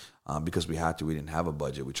wrote it because we had to. We didn't have a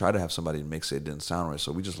budget. We tried to have somebody mix it. It didn't sound right.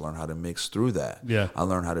 So we just learned how to mix through that. Yeah. I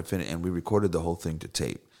learned how to finish. And we recorded the whole thing to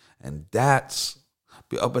tape. And that's,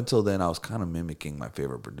 up until then, I was kind of mimicking my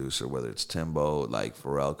favorite producer, whether it's Timbo, like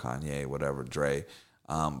Pharrell, Kanye, whatever, Dre.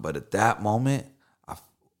 But at that moment,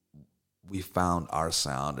 we found our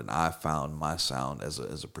sound and I found my sound as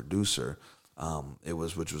a producer.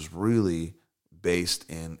 Which was really based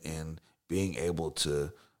in being able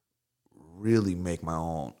to really make my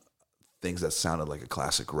own things that sounded like a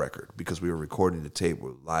classic record because we were recording the tape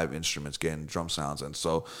with live instruments, getting drum sounds. And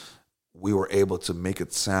so we were able to make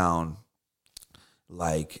it sound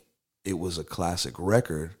like it was a classic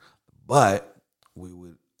record, but we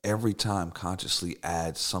would every time consciously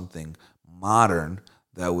add something modern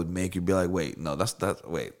that would make you be like, wait, no,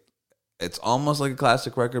 wait. It's almost like a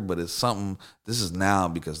classic record, but it's something. This is now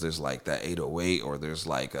because there's like that 808, or there's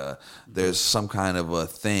like there's some kind of a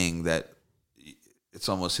thing that it's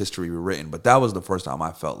almost history rewritten. But that was the first time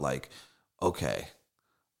I felt like, okay,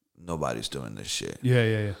 nobody's doing this shit.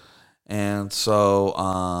 Yeah. And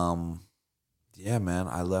so, yeah, man,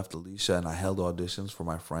 I left Alicia and I held auditions for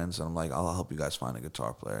my friends, and I'm like, I'll help you guys find a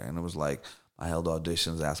guitar player. And it was like I held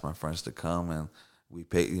auditions, asked my friends to come, and we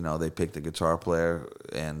picked, they picked a guitar player,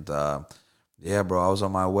 and yeah, bro, I was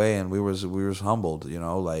on my way, and we was humbled,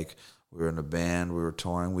 like we were in a band, we were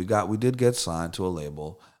touring, we did get signed to a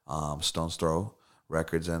label, Stone's Throw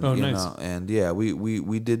Records, and nice. And yeah,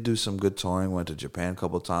 we did do some good touring. Went to Japan a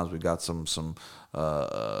couple of times. We got some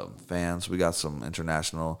fans. We got some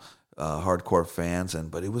international hardcore fans,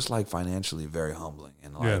 but it was like financially very humbling,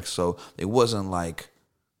 and like so it wasn't like,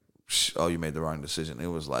 oh, you made the wrong decision. It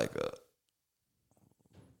was like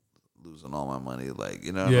losing all my money, like,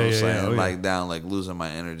 you know what I'm saying? Like down, like losing my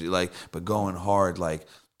energy, like, but going hard, like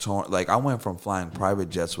I went from flying private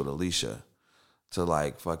jets with Alicia to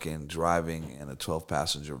like fucking driving in a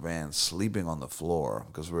 12-passenger van, sleeping on the floor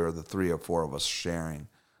because we were the 3 or 4 of us sharing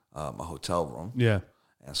a hotel room. Yeah.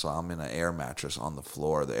 And so I'm in an air mattress on the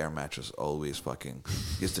floor. The air mattress always fucking,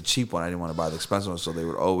 it's the cheap one. I didn't want to buy the expensive one, so they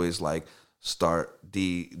would always like start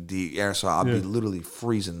the air, so I'll be literally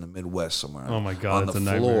freezing in the Midwest somewhere. Oh my God, on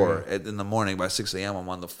the floor in the morning by 6 a.m. I'm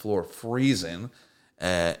on the floor freezing,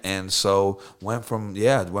 and so went from the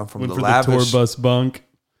lavish the tour bus bunk,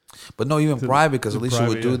 but no, even private, because Alicia private,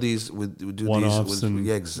 would do these would do one-offs these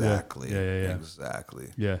exactly exactly.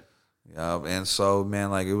 Yeah, and so man,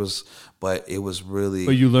 like it was really.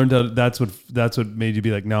 But you learned how. That's what made you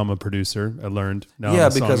be like, now I'm a producer. I learned. Now yeah,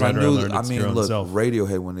 I'm a because I knew. I mean, look, self.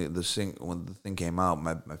 Radiohead when the thing came out,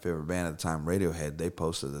 my favorite band at the time, Radiohead, they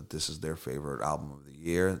posted that this is their favorite album of the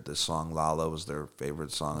year. The song "Lala" was their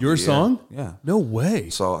favorite song. Your song? Yeah. No way.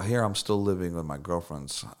 So here I'm still living with my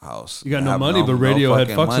girlfriend's house. You got no money, but Radiohead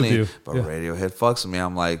fucks money, with you. But Radiohead fucks with me.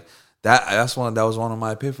 I'm like. That was one of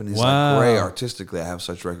my epiphanies. Wow. Like, great, artistically, I have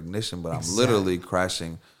such recognition, but I'm literally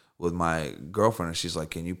crashing with my girlfriend, and she's like,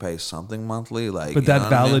 "Can you pay something monthly?" Like, but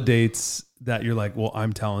that validates that you're like, well,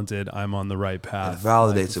 I'm talented. I'm on the right path. It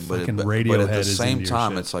validates it, but at the same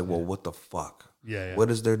time, it's like, well, what the fuck? Yeah. What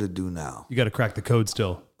is there to do now? You got to crack the code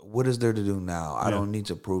still. What is there to do now? I don't need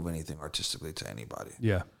to prove anything artistically to anybody.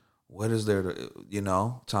 Yeah. What is there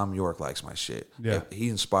to, Tom York likes my shit. Yeah. He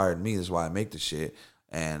inspired me. That's why I make the shit.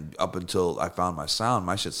 And up until I found my sound,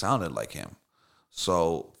 my shit sounded like him.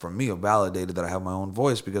 So for me, it validated that I have my own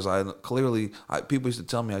voice because people used to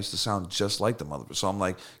tell me I used to sound just like the motherfucker. So I'm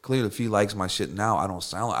like, clearly if he likes my shit now, I don't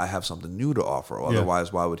sound like I have something new to offer.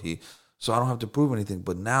 Otherwise, why would he? So I don't have to prove anything.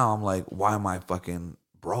 But now I'm like, why am I fucking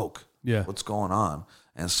broke? Yeah. What's going on?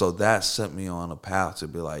 And so that set me on a path to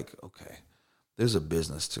be like, okay, there's a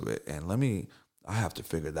business to it. And I have to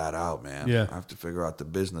figure that out, man. Yeah. I have to figure out the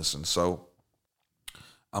business. And so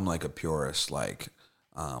I'm like a purist, like,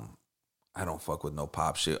 I don't fuck with no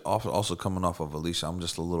pop shit. Also coming off of Alicia, I'm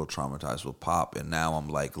just a little traumatized with pop, and now I'm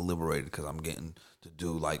like liberated because I'm getting to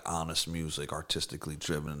do like honest music, artistically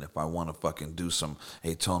driven. And if I want to fucking do some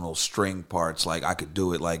atonal string parts, like I could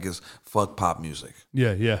do it. Like it's fuck pop music.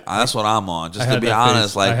 Yeah, yeah. That's what I'm on. Just I to be had that honest,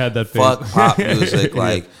 phase. like I had that phase. fuck pop music. Yeah.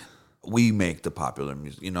 Like we make the popular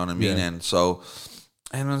music. You know what I mean? Yeah. And so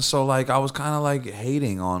like I was kind of like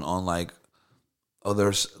hating on like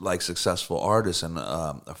other like successful artists, and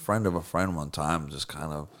a friend of a friend one time just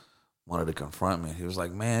kind of wanted to confront me. He was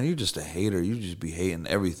like, "Man, you're just a hater. You just be hating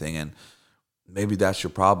everything, and maybe that's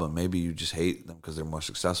your problem. Maybe you just hate them because they're more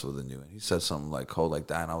successful than you." And he said something like cold like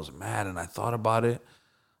that, and I was mad. And I thought about it.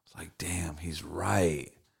 I was like, "Damn, he's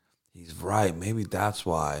right. He's right. Maybe that's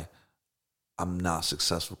why I'm not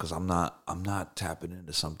successful because I'm not tapping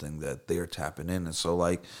into something that they're tapping in." And so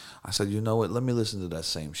like I said, you know what? Let me listen to that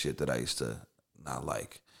same shit that I used to not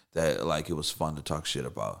like, that like it was fun to talk shit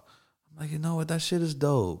about. I'm like, you know what? That shit is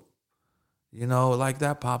dope. Like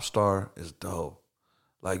that pop star is dope.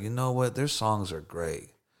 Like, you know what? Their songs are great.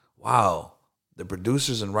 Wow. The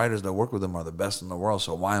producers and writers that work with them are the best in the world.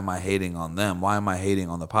 So why am I hating on them? Why am I hating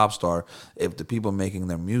on the pop star if the people making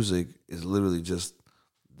their music is literally just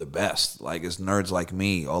the best? Like it's nerds like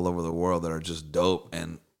me all over the world that are just dope,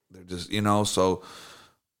 and they're just, so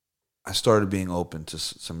I started being open to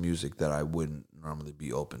some music that I wouldn't normally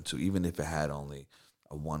be open to, even if it had only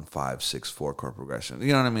a 1-5-6-4 chord progression.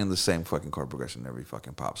 You know what I mean? The same fucking chord progression in every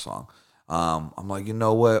fucking pop song. I'm like, you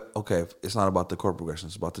know what? Okay, it's not about the chord progression.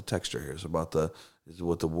 It's about the texture here. It's what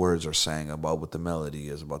the words are saying, about what the melody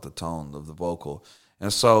is, about the tone of the vocal.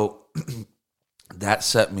 And so that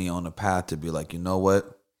set me on a path to be like, you know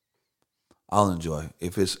what? I'll enjoy.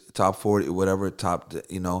 If it's top 40, whatever, it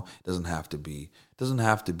doesn't have to be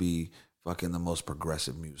fucking the most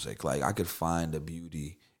progressive music. Like I could find a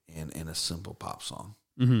beauty in a simple pop song.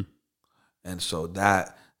 Mm-hmm. And so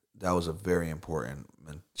that was a very important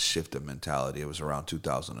shift of mentality. It was around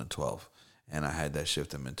 2012. And I had that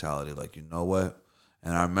shift in mentality, like, you know what?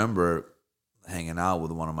 And I remember hanging out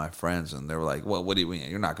with one of my friends, and they were like, well, what do you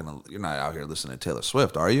mean? You're not out here listening to Taylor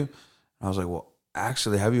Swift, are you? And I was like, well,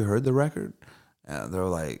 actually, have you heard the record? And they were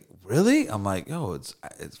like, really? I'm like, yo, it's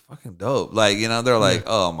fucking dope. Like, they're like,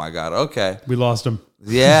 oh my God, okay. We lost him.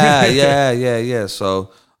 Yeah.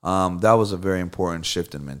 So that was a very important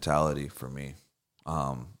shift in mentality for me.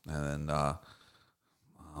 And then the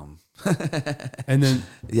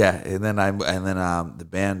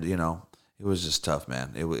band, it was just tough,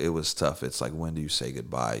 man. It was tough. It's like, when do you say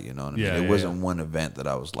goodbye? You know what I mean? It wasn't one event that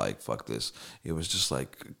I was like, fuck this. It was just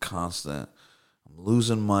like constant. I'm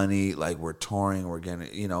losing money. Like we're touring. We're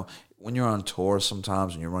getting, when you're on tour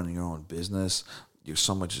sometimes and you're running your own business, you're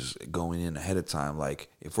so much is going in ahead of time. Like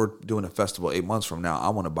if we're doing a festival 8 months from now, I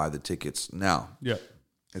want to buy the tickets now. Yeah.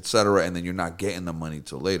 Et cetera. And then you're not getting the money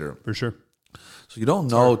till later. For sure. So you don't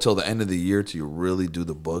know till the end of the year till you really do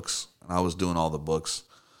the books. And I was doing all the books.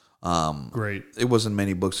 Great. It wasn't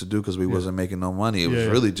many books to do because we wasn't making no money. It was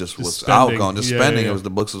really just what's spending. outgoing, just spending. It was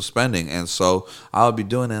the books of spending. And so I would be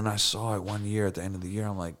doing it, and I saw it one year at the end of the year.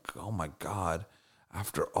 I'm like, oh my God,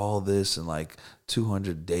 after all this and like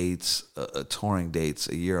 200 dates, touring dates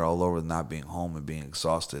a year all over, not being home and being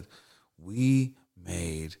exhausted, we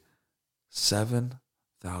made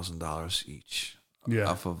 $7,000 each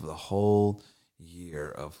off of the whole year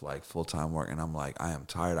of like full-time work. And I'm like, I am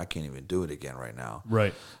tired. I can't even do it again right now.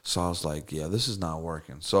 Right. So I was like, yeah, this is not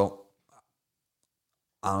working. So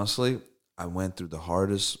honestly, I went through the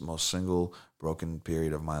hardest, most single broken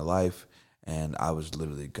period of my life. And I was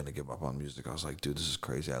literally going to give up on music. I was like, dude, this is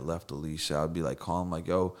crazy. I left Alicia. I'd be like calling, like,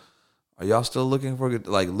 yo, are y'all still looking for,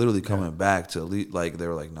 like, literally coming back to, like, they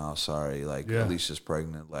were like, no, sorry. Like, Alicia's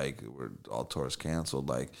pregnant. Like, we're all tours canceled.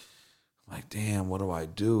 Like, I'm like, damn, what do I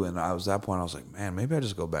do? And I was at that point, I was like, man, maybe I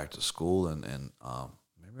just go back to school and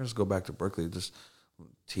maybe I just go back to Berkeley, just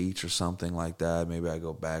teach or something like that. Maybe I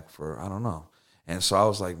go back for, I don't know. And so I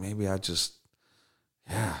was like, maybe I just,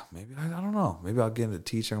 maybe I don't know. Maybe I'll get into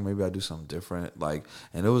teaching, or maybe I'll do something different. Like,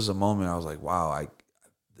 and it was a moment I was like, wow,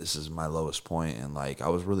 this is my lowest point, and like I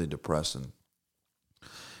was really depressed. And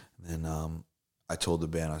then I told the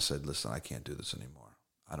band, I said, listen, I can't do this anymore.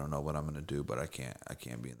 I don't know what I'm gonna do, but I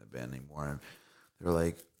can't be in the band anymore. And they're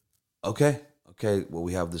like, okay. Well,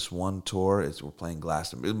 we have this one tour. We're playing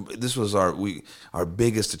Glastonbury. This was our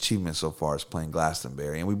biggest achievement so far is playing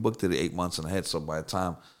Glastonbury, and we booked it 8 months ahead. So by the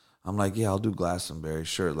time I'm like, yeah, I'll do Glastonbury,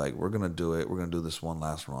 sure. Like we're gonna do it. We're gonna do this one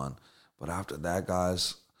last run. But after that,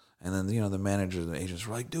 guys, and then the managers and the agents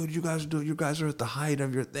were like, dude, you guys are at the height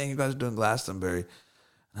of your thing. You guys are doing Glastonbury,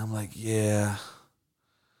 and I'm like, yeah,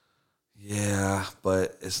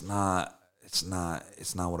 but it's not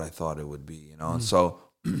what I thought it would be, And so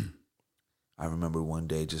I remember one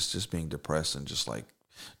day just being depressed and just like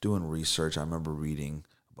doing research. I remember reading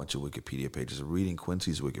a bunch of Wikipedia pages, reading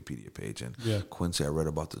Quincy's Wikipedia page. And Quincy, I read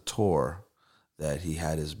about the tour that he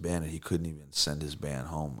had his band, and he couldn't even send his band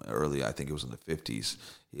home early. I think it was in the 50s,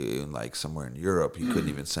 like somewhere in Europe. He couldn't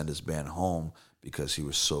even send his band home because he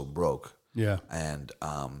was so broke. Yeah. And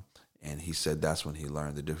he said that's when he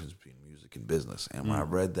learned the difference between music and business. And when I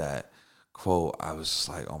read that quote, I was just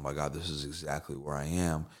like, oh my God, this is exactly where I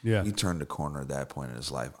am. Yeah. He turned the corner at that point in his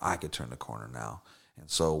life. I could turn the corner now. And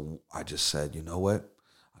so I just said, you know what?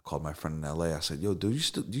 I called my friend in LA. I said, yo, do you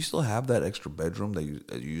still have that extra bedroom that you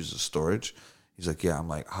use as storage? He's like, yeah. I'm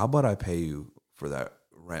like, how about I pay you for that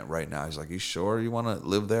rent right now? He's like, you sure you want to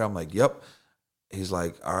live there? I'm like, yep. He's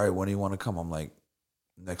like, all right, when do you want to come? I'm like,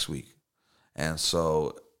 next week. And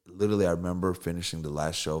so literally, I remember finishing the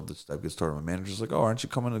last show of the Step Gets Started. My manager's like, "Oh, aren't you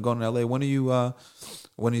going to LA? When are you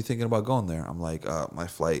thinking about going there?" I'm like, "My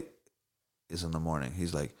flight is in the morning."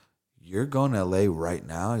 He's like, "You're going to LA right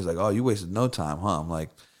now?" He's like, "Oh, you wasted no time, huh?" I'm like,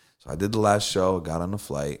 so I did the last show, got on the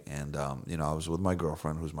flight, and I was with my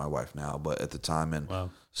girlfriend, who's my wife now, but at the time, and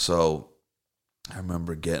so I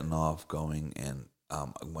remember getting off, going, and I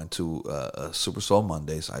went to Super Soul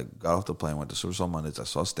Mondays. I got off the plane, went to Super Soul Mondays. I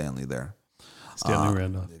saw Stanley there. Stanley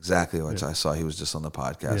Randolph. Exactly, which I saw. He was just on the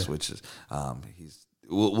podcast, which is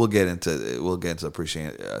we'll get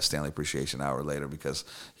into Stanley Appreciation Hour later because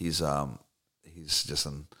he's just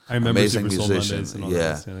an amazing musician. And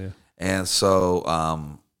that, and so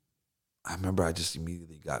I remember I just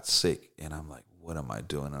immediately got sick, and I'm like, what am I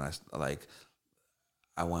doing? And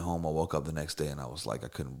I went home. I woke up the next day, and I was like, I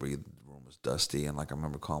couldn't breathe. The room was dusty, and like I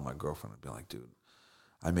remember calling my girlfriend and being like, dude,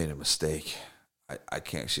 I made a mistake. I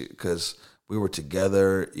can't shoot because we were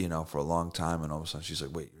together, for a long time, and all of a sudden she's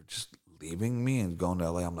like, wait, you're just leaving me and going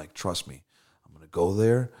to LA? I'm like, trust me, I'm going to go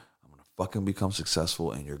there, I'm going to fucking become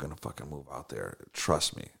successful, and you're going to fucking move out there.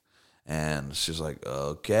 Trust me. And she's like,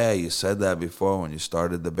 okay, you said that before when you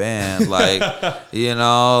started the band. Like,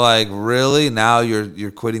 like really? Now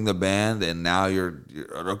you're quitting the band, and now you're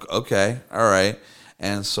okay, all right.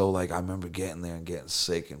 And so like I remember getting there and getting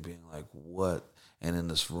sick and being like, what? And in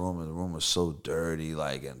this room, and the room was so dirty,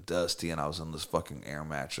 like, and dusty, and I was on this fucking air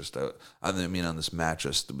mattress on this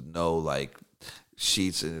mattress with no like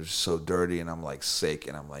sheets, and it was so dirty, and I'm like sick,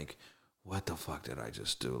 and I'm like, what the fuck did I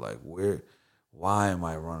just do? Like, why am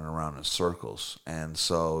I running around in circles? And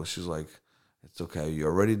so she's like, it's okay, you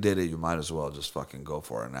already did it, you might as well just fucking go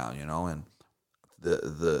for it now, And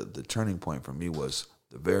the turning point for me was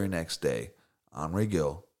the very next day, Andre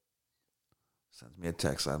Gill sends me a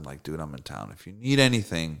text. I'm like, dude, I'm in town. If you need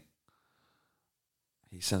anything,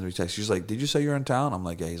 he sends me a text. She's like, did you say you're in town? I'm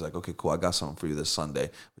like, yeah. He's like, okay, cool. I got something for you this Sunday,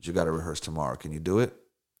 but you got to rehearse tomorrow. Can you do it?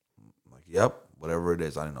 I'm like, yep, whatever it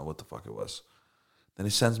is. I didn't know what the fuck it was. Then he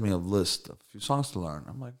sends me a list of a few songs to learn.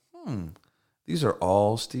 I'm like, these are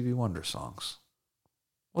all Stevie Wonder songs.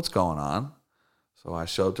 What's going on? So I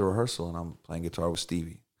show up to rehearsal, and I'm playing guitar with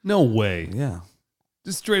Stevie. No way. Yeah.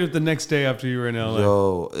 Just straight up the next day after you were in LA.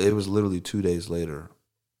 So it was literally 2 days later.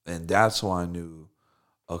 And that's why I knew,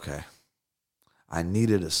 okay, I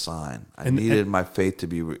needed a sign. I needed my faith to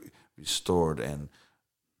be restored. And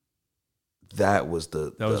that was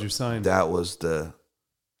your sign. That was the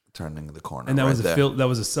turning the corner. And that was that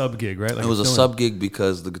was a sub gig, right? Like it was a sub gig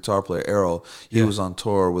because the guitar player, H.E.R, he was on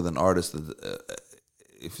tour with an artist that,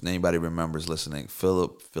 if anybody remembers listening,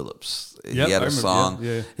 Philip Phillips. He had a song.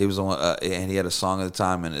 Yeah. He was on, and he had a song at the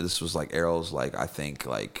time, and this was like Errol's, like I think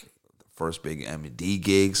like first big M&D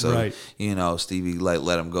gig. So Stevie like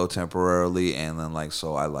let him go temporarily, and then like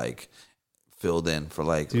so I like filled in for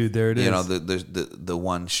like dude. There it is. The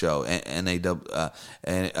one show NAACP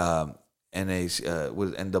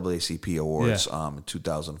Awards in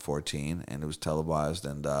 2014, and it was televised,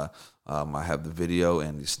 and I have the video,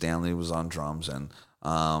 and Stanley was on drums, and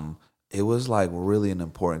it was like really an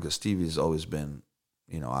important because Stevie's always been,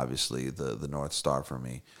 obviously the North Star for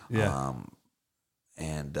me.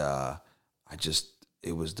 And I just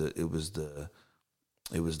it was the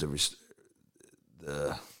the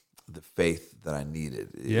faith that I needed.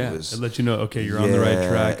 It let you know, okay, you're on the right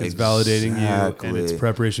track. It's validating you, and it's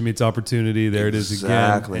preparation meets opportunity. There it is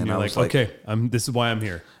again, and you're like, okay, this is why I'm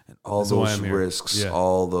here. And all those risks,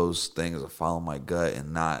 all those things of following my gut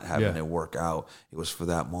and not having it work out, it was for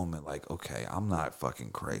that moment like, okay, I'm not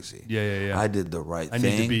fucking crazy. I did the right thing. I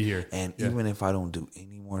need to be here. And even if I don't do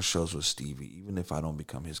any more shows with Stevie, even if I don't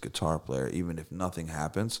become his guitar player, even if nothing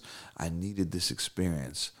happens, I needed this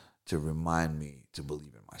experience to remind me to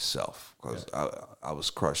believe in myself, because I was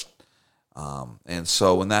crushed. And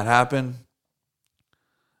so when that happened,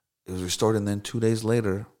 it was restored. And then 2 days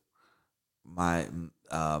later, my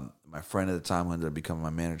friend at the time, who ended up becoming my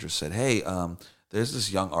manager, said, "Hey, there's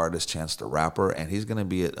this young artist, Chance the Rapper, and he's gonna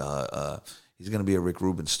be at Rick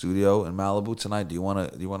Rubin's studio in Malibu tonight. Do you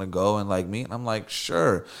wanna go and like meet?" And I'm like,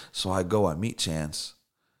 "Sure." So I go, I meet Chance,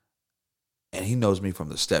 and he knows me from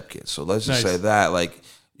the Step Kids. So let's just say that, like,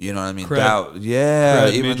 you know what I mean?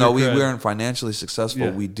 Even though we weren't financially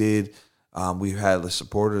successful, we did. We had the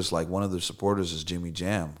supporters, like one of the supporters is Jimmy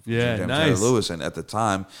Jam. Jam Terry Lewis, and at the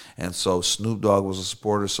time, and so Snoop Dogg was a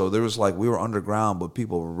supporter. So there was like, we were underground, but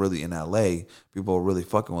people were really in LA. People were really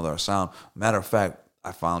fucking with our sound. Matter of fact,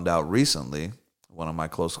 I found out recently, one of my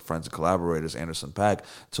close friends and collaborators, Anderson Paak,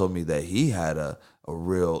 told me that he had a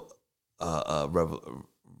real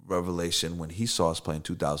revelation when he saw us play in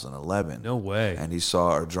 2011. No way. And he saw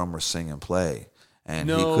our drummer sing and play, and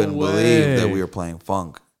he couldn't believe that we were playing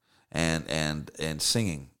funk and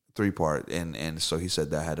singing 3-part, and so he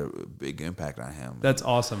said that had a big impact on him. That's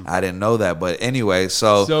awesome. I didn't know that, but anyway,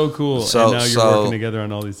 so cool. And now you're working together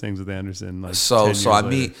on all these things with Anderson. Like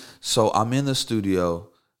I'm in the studio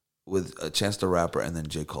with Chance the Rapper, and then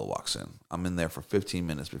J. Cole walks in. I'm in there for 15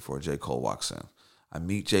 minutes before J. Cole walks in. I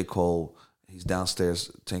meet J. Cole. He's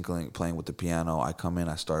downstairs tinkling, playing with the piano. I come in,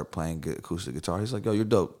 I start playing acoustic guitar. He's like, "Yo, you're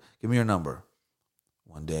dope. Give me your number."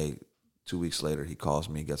 One day, 2 weeks later, he calls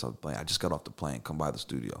me, gets off the plane. I just got off the plane, come by the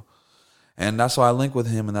studio. And that's how I link with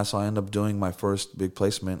him, and that's how I end up doing my first big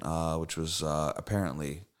placement, which was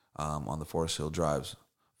apparently on the Forest Hills Drive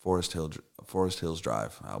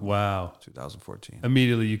album. Wow. 2014.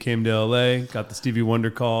 Immediately you came to LA, got the Stevie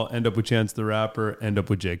Wonder call, end up with Chance the Rapper, end up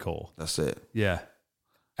with J. Cole. That's it. Yeah.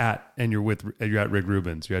 You're at Rick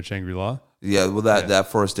Rubin's. You're at Shangri-La? Yeah, well,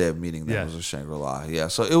 that first day of meeting them was a Shangri-La. Yeah,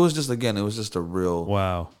 so it was just a real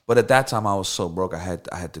wow. But at that time, I was so broke, I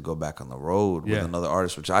had to go back on the road with another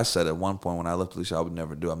artist, which I said at one point when I left Alicia, I would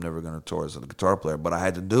never do. I'm never going to tour as a guitar player, but I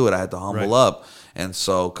had to do it. I had to humble up, and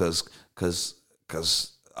so because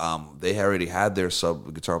they already had their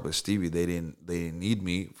sub guitar player Stevie, they didn't need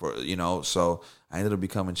me for so I ended up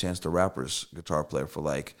becoming Chance the Rapper's guitar player for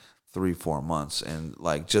like 3-4 months, and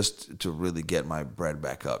like just to really get my bread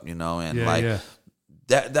back up, and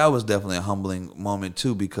that was definitely a humbling moment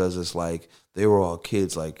too, because it's like they were all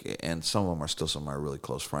kids, like, and some of them are still some of my really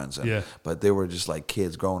close friends, but they were just like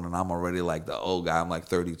kids growing, and I'm already like the old guy. I'm like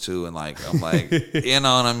 32, and like I'm like you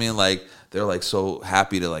know what I mean, like they're like so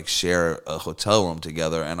happy to like share a hotel room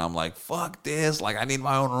together, and I'm like, fuck this, like I need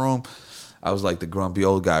my own room. I was like the grumpy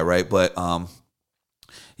old guy, right? But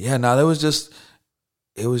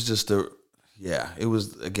it was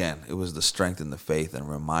the strength and the faith and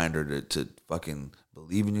reminder to fucking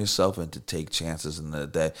believe in yourself and to take chances in the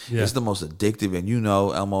day. It's the most addictive, and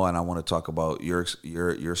Elmo, and I want to talk about your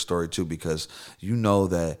story too, because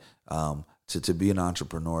that to be an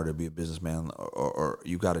entrepreneur, to be a businessman, or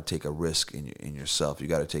you got to take a risk in yourself. You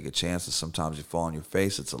got to take a chance, and sometimes you fall on your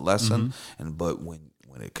face. It's a lesson, but when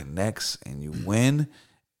it connects and you win,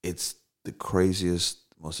 it's the craziest,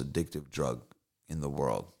 most addictive drug in the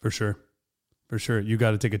world. For sure. You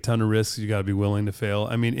got to take a ton of risks. You got to be willing to fail.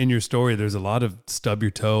 I mean, in your story, there's a lot of stub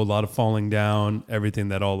your toe, a lot of falling down, everything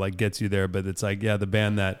that all like gets you there. But it's like, the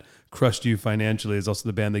band that crushed you financially is also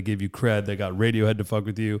the band that gave you cred. They got Radiohead to fuck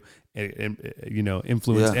with you, and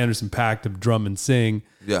influenced Anderson Paak to drum and sing,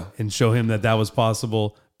 and show him that was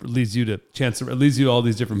possible. It leads you to all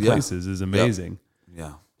these different places is amazing.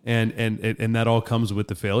 Yeah. And that all comes with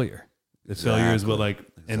the failure. The failure is what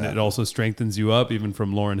and it also strengthens you up, even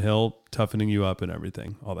from Lauryn Hill, toughening you up and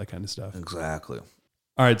everything, all that kind of stuff. Exactly.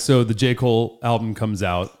 All right, so the J. Cole album comes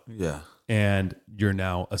out. Yeah. And you're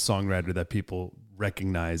now a songwriter that people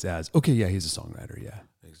recognize as, okay, yeah, he's a songwriter, yeah.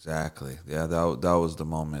 Exactly. Yeah, that was the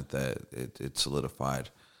moment that it solidified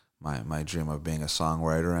my dream of being a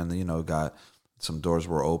songwriter, and got some doors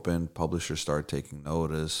were open, publishers started taking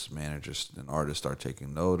notice, managers and artists started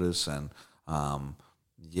taking notice, and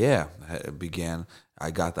it began. I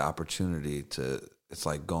got the opportunity to it's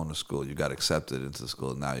like going to school. You got accepted into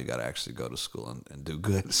school. Now you got to actually go to school and do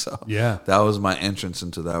good. So Yeah. that was my entrance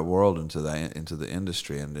into that world, into the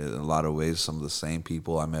industry. And in a lot of ways, some of the same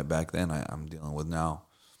people I met back then, I'm dealing with now.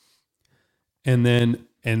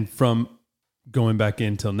 And from going back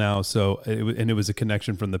in till now, so it was a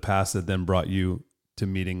connection from the past that then brought you to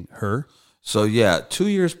meeting her. So yeah, 2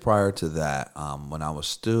 years prior to that, when I was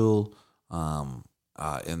still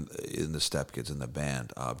in the Step Kids in the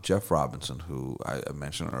band, Jeff Robinson, who I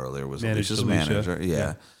mentioned earlier, was Alicia's manager.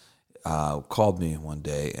 Yeah. Called me one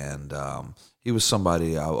day, and he was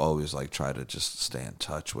somebody I always like try to just stay in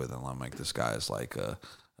touch with, and I'm like, this guy is like a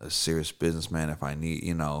serious businessman. If I need,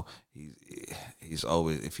 he's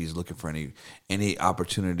always, if he's looking for any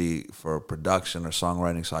opportunity for production or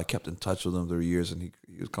songwriting. So I kept in touch with him through years, and he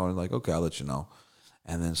was kind of like, okay, I'll let you know.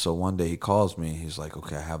 And then so one day he calls me. He's like,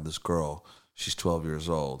 okay, I have this girl. She's 12 years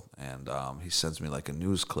old, and he sends me like a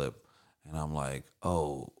news clip, and I'm like,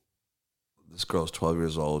 oh, this girl's 12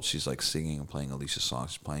 years old. She's like singing and playing Alicia's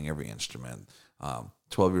songs. She's playing every instrument.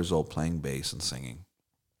 12 years old, playing bass and singing.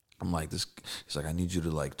 I'm like, this. He's like, I need you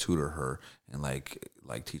to like tutor her and like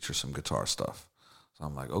teach her some guitar stuff. So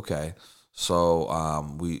I'm like, okay. So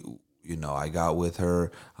I got with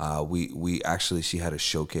her. We actually, she had a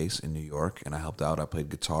showcase in New York, and I helped out. I played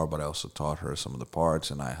guitar, but I also taught her some of the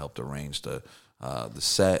parts, and I helped arrange the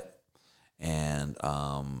set. And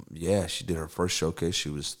she did her first showcase. She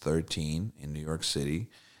was 13 in New York City.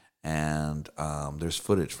 And there's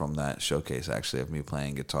footage from that showcase actually of me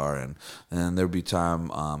playing guitar, and then there'd be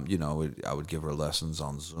time, I would give her lessons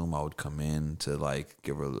on Zoom. I would come in to like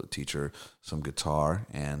teach her some guitar,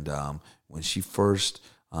 and when she first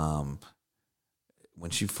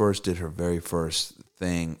did her very first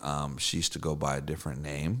thing, she used to go by a different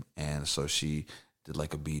name, and so she did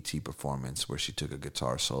like a BT performance where she took a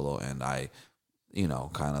guitar solo, and I,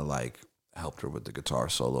 kind of like helped her with the guitar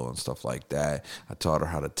solo and stuff like that. I taught her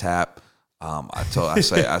how to tap.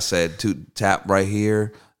 I said to tap right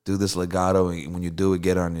here, do this legato, and when you do it,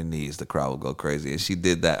 get on your knees. The crowd will go crazy. And she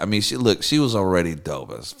did that. I mean, she was already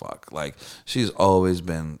dope as fuck. Like, she's always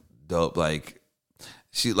been dope. Like,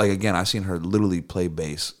 again, I seen her literally play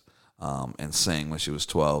bass and sing when she was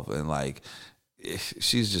 12, and like,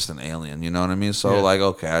 she's just an alien, you know what I mean? So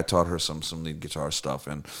okay, I taught her some lead guitar stuff,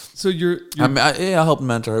 and so I helped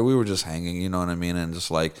mentor her. We were just hanging, you know what I mean, and just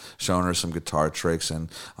like showing her some guitar tricks. And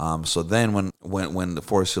so then when the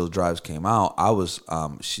Forest Hills Drives came out, I was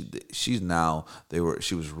she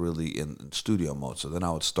was really in studio mode. So then I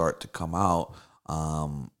would start to come out.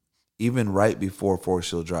 Even right before Forest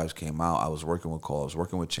Hills Drives came out, I was working with Cole. I was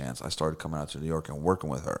working with Chance. I started coming out to New York and working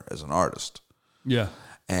with her as an artist. Yeah.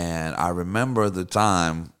 And I remember the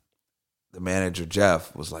time the manager,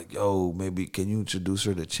 Jeff, was like, yo, maybe can you introduce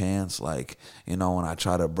her to Chance? Like, when I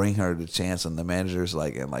try to bring her to Chance, and the manager's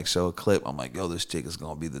like, and like show a clip, I'm like, yo, this chick is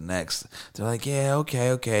going to be the next. They're like, yeah,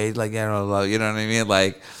 okay. Like, you know what I mean?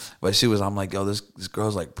 Like, but I'm like, yo, this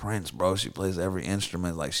girl's like Prince, bro. She plays every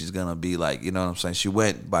instrument. Like, she's going to be like, you know what I'm saying? She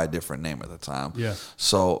went by a different name at the time. Yeah.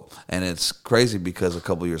 So, and it's crazy because a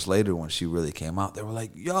couple years later when she really came out, they were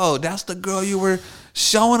like, yo, that's the girl you were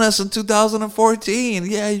showing us in 2014.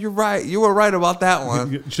 Yeah, you're right. You were right about that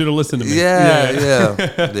one. You should have listened to me.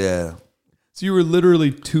 Yeah. So you were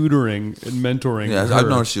literally tutoring and mentoring her. I've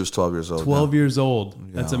known she was 12 years old. 12 years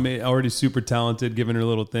old. That's amazing. Already super talented, giving her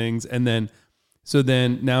little things. And then,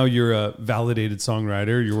 now you're a validated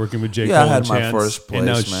songwriter. You're working with J. Cole I had and my Chance, first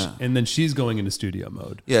placement. and then she's going into studio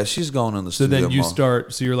mode. Yeah, she's going in the studio mode. So then you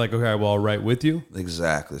start, so you're like, okay, well, I'll write with you?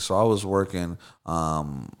 Exactly. So I was working, I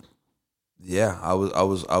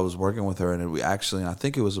was working with her, and I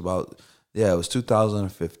think it was it was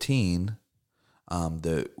 2015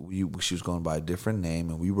 she was going by a different name,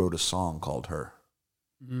 and we wrote a song called H.E.R.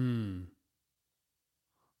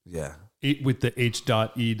 Yeah. With the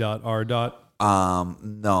H.E.R.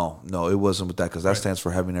 No, it wasn't with that, because that stands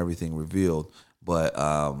for Having Everything Revealed. But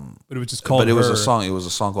it was just called. But it was a song. It was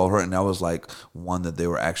a song called H.E.R., and that was like one that they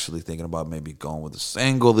were actually thinking about maybe going with a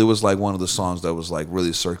single. It was like one of the songs that was like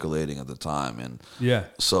really circulating at the time. And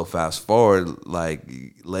so fast forward, like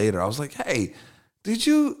later, I was like, hey, did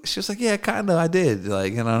you? She was like, yeah, kind of. I did.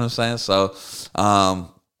 Like, you know what I'm saying? So,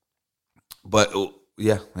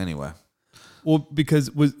 anyway. Well,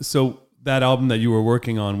 because that album that you were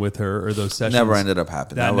working on with her, or those sessions, never ended up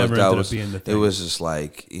happening. That never ended up being the thing. It was just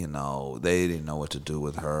like, they didn't know what to do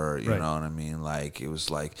with her. You know what I mean? Like, it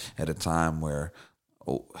was like at a time where,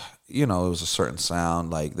 it was a certain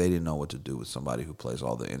sound. Like, they didn't know what to do with somebody who plays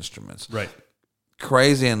all the instruments. Right.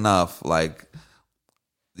 Crazy enough, like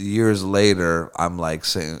years later, I'm like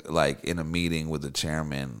saying, like in a meeting with the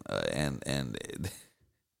chairman, and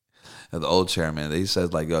the old chairman. He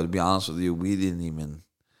said, like, yo, to be honest with you, we didn't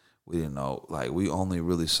know. Like, we only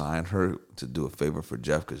really signed her to do a favor for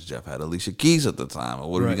Jeff because Jeff had Alicia Keys at the time. And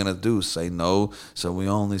what are we going to do? Say no? So we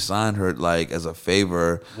only signed her, like, as a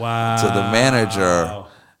favor to the manager,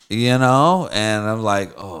 you know? And I'm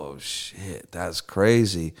like, oh, shit, that's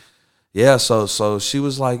crazy. Yeah, so she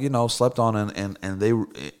was, like, you know, slept on,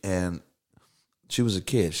 and she was a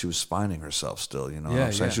kid. She was finding herself still, you know what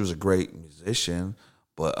I'm saying? Yeah. She was a great musician,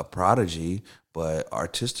 but a prodigy, but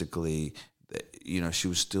artistically, you know, she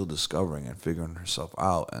was still discovering and figuring herself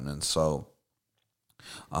out. And then so,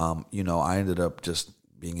 you know, I ended up just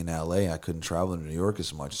being in LA. I couldn't travel to New York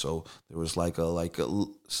as much. So there was like a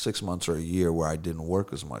 6 months or a year where I didn't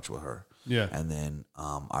work as much with her. Yeah. And then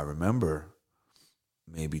I remember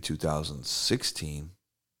maybe 2016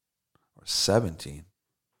 or 17,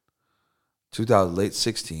 late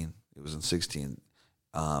 16, it was in 16,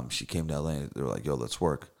 she came to LA and they were like, yo, let's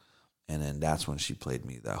work. And then that's when she played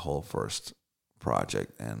me that whole first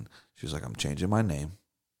project, and she was like, I'm changing my name.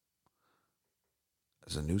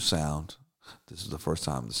 It's a new sound. This is the first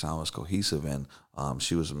time the sound was cohesive, and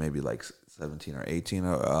she was maybe like 17 or 18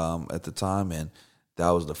 at the time, and that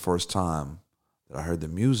was the first time that I heard the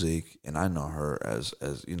music, and I know her as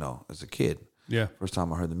you know, as a kid. Yeah. First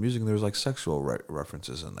time I heard the music, and there was like sexual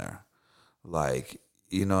references in there, like,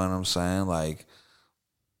 you know what I'm saying, like,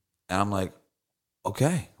 and I'm like,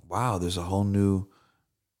 okay, wow, this is a whole new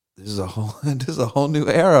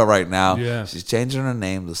era right now. Yeah. She's changing her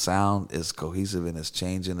name. The sound is cohesive and it's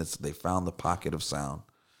changing. They found the pocket of sound.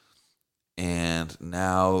 And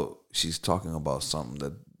now she's talking about something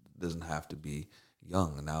that doesn't have to be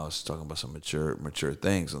young. And now it's talking about some mature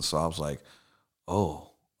things. And so I was like,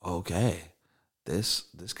 oh, okay. This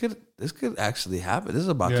could actually happen. This is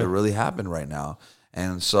about to really happen right now.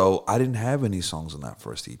 And so I didn't have any songs on that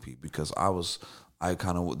first EP because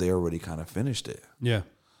they already kind of finished it. Yeah.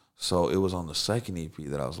 So it was on the second EP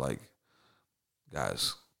that I was like,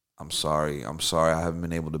 guys, I'm sorry I haven't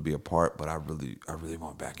been able to be a part, but I really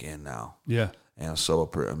want back in now. Yeah. And so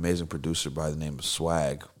amazing producer by the name of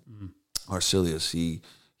Swag, Arcelius, he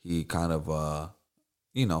kind of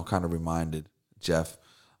reminded Jeff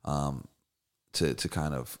to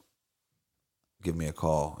kind of give me a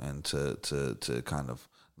call and to kind of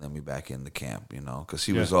let me back in the camp, you know, because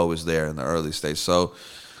he was always there in the early stage. So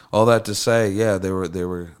all that to say, yeah, they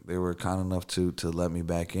were kind enough to let me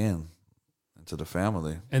back into the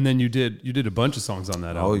family. And then you did a bunch of songs on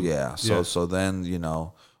that album. Oh yeah. So then, you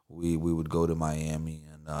know, we would go to Miami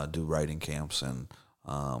and do writing camps, and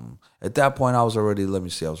at that point I was already,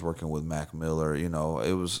 I was working with Mac Miller. You know,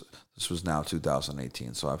 this was now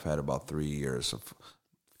 2018, so I've had about 3 years of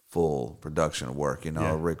full production work. You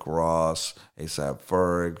know, Rick Ross, A$AP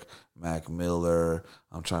Ferg, Mac Miller.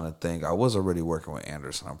 I'm trying to think. I was already working with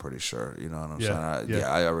Anderson, I'm pretty sure. You know what I'm saying?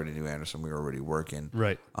 I already knew Anderson. We were already working.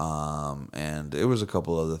 Right. And it was a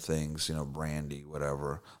couple other things, you know, Brandy,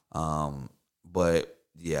 whatever. But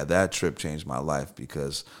yeah, that trip changed my life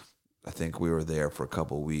because I think we were there for a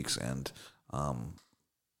couple of weeks, and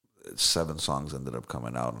 7 songs ended up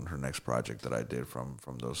coming out on her next project that I did from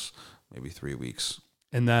those maybe 3 weeks.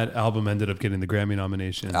 And that album ended up getting the Grammy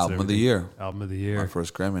nomination. Album of the year. Album of the year. My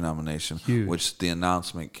first Grammy nomination. Huge. Which the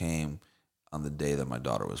announcement came on the day that my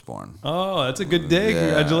daughter was born. Oh, that's a good day. Yeah,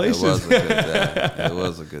 congratulations. It was a good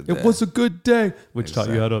day. It was a good day. Which taught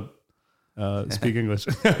you how to speak English.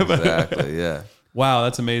 Exactly, yeah. Wow,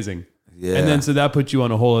 that's amazing. Yeah. And then so that put you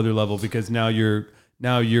on a whole other level because now you're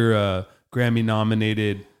Grammy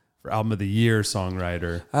nominated for Album of the Year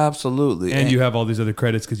songwriter. Absolutely. And you have all these other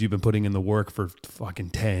credits because you've been putting in the work for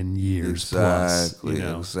fucking 10 years plus. You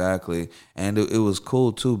know? Exactly. And it was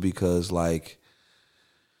cool too because like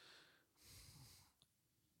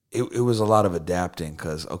it was a lot of adapting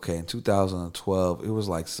because, okay, in 2012, it was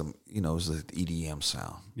like some, you know, it was the EDM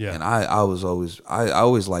sound. Yeah. And I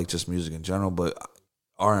always liked just music in general, but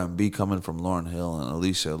R&B coming from Lauryn Hill and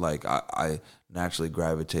Alicia, like I naturally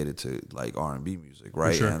gravitated to like R&B music,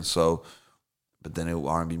 right? Sure. And so, but then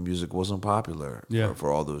R&B music wasn't popular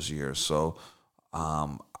for all those years. So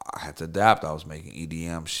I had to adapt. I was making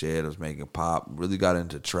EDM shit. I was making pop. Really got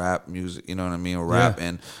into trap music, you know what I mean, or rap,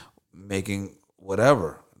 and making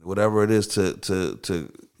whatever it is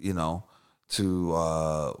to you know,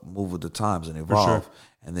 to move with the times and evolve. Sure.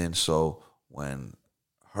 And then so when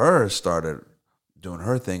H.E.R started doing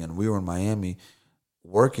her thing and we were in Miami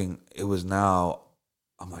working, it was now,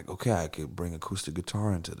 I'm like, okay, I could bring acoustic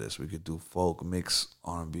guitar into this. We could do folk, mix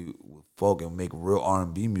R&B with folk and make real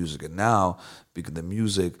R&B music. And now, because the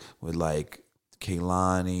music with like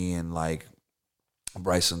Kehlani and like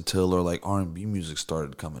Bryson Tiller, like R&B music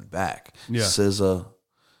started coming back. Yeah. SZA,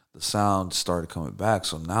 the sound started coming back.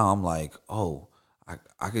 So now I'm like, oh,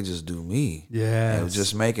 I could just do me. Yeah. And it was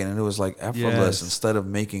just making, and it was like effortless instead of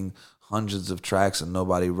making hundreds of tracks and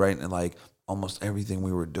nobody writing. And like almost everything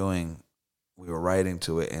we were doing, we were writing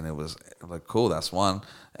to it, and it was like, cool, that's one.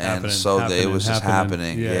 And it was just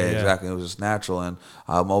happening. Yeah, exactly. It was just natural. And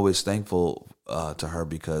I'm always thankful to her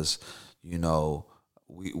because, you know,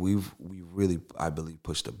 we really, I believe,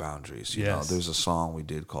 pushed the boundaries. You know, there's a song we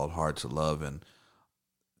did called Hard to Love, and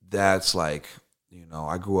that's like, you know,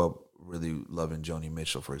 I grew up really loving Joni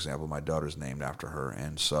Mitchell, for example. My daughter's named after her.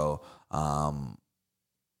 And so, I'm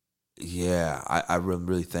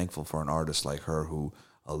really thankful for an artist like her who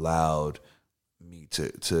allowed me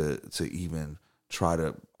to even try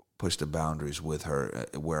to push the boundaries with her,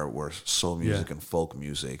 where soul music and folk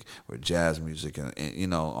music, where jazz music and you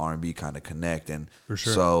know, R&B kind of connect. And for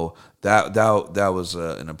sure. So that was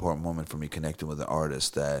an important moment for me, connecting with an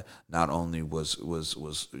artist that not only was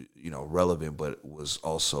you know, relevant, but was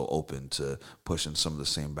also open to pushing some of the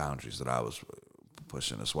same boundaries that I was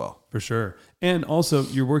pushing as well. For sure. And also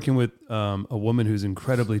you're working with a woman who's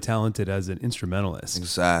incredibly talented as an instrumentalist.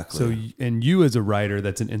 Exactly. So, and you as a writer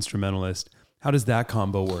that's an instrumentalist, how does that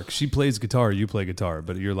combo work? She plays guitar, you play guitar,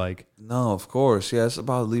 but you're like... No, of course. Yeah, it's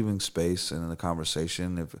about leaving space in the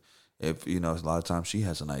conversation. If you know, a lot of times she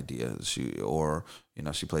has an idea, or you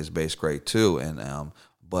know, she plays bass great too. And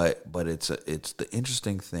but it's the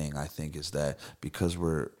interesting thing, I think, is that because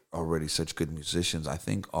we're already such good musicians, I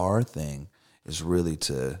think our thing is really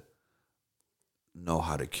to know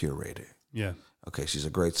how to curate it. Yeah. Okay, she's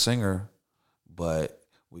a great singer, but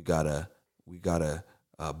we gotta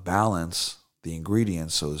balance the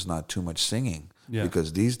ingredients so it's not too much singing. Yeah.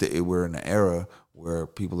 Because these days we're in an era where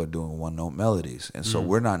people are doing one-note melodies, and so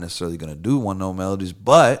we're not necessarily going to do one-note melodies,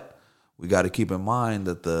 but we got to keep in mind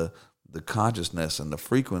that the consciousness and the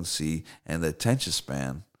frequency and the attention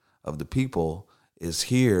span of the people is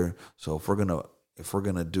here. So if we're gonna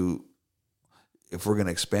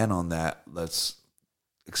expand on that, let's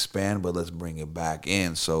expand, but let's bring it back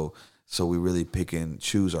in. So we really pick and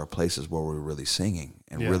choose our places where we're really singing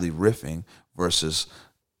and really riffing versus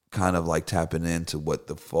kind of like tapping into what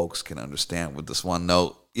the folks can understand with this one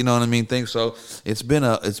note. You know what I mean? So it's been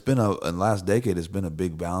in the last decade, it's been a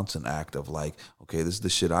big balancing act of like, okay, this is the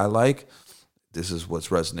shit I like. This is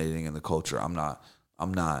what's resonating in the culture. I'm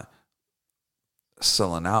not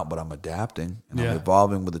selling out, but I'm adapting and I'm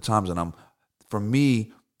evolving with the times. And for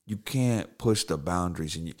me, you can't push the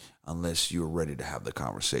boundaries unless you're ready to have the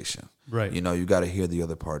conversation. Right. You know, you got to hear the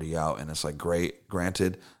other party out. And it's like, great,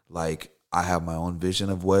 granted, like I have my own vision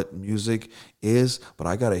of what music is, but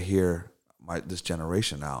I got to hear this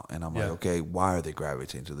generation out. And I'm like, okay, why are they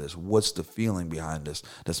gravitating to this? What's the feeling behind this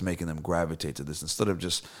that's making them gravitate to this? Instead of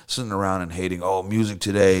just sitting around and hating, oh, music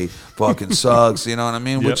today fucking sucks. You know what I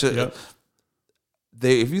mean?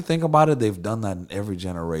 If you think about it, they've done that in every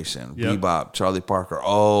generation. Bebop, Charlie Parker,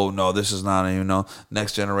 oh, no, this is not, you know.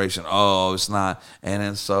 Next generation, oh, it's not. And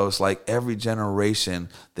then so it's like every generation,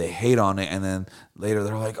 they hate on it. And then later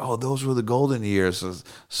they're like, oh, those were the golden years.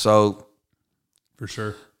 So for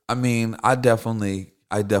sure. I mean, I definitely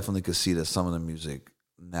could see that some of the music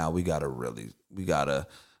now we gotta really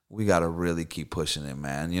keep pushing it,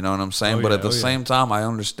 man. You know what I'm saying? But at the same time, I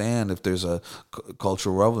understand if there's a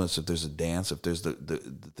cultural relevance, if there's a dance, if there's the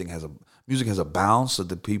thing music has a bounce that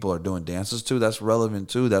the people are doing dances to, that's relevant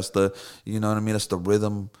too. That's the, you know what I mean? That's the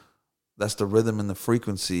rhythm. That's the rhythm and the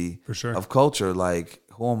frequency for sure of culture. Like,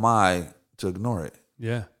 who am I to ignore it?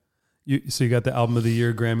 Yeah. So you got the Album of the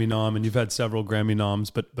Year Grammy nom, and you've had several Grammy noms,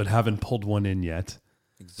 but haven't pulled one in yet.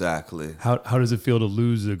 Exactly. How does it feel to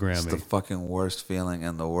lose a Grammy? It's the fucking worst feeling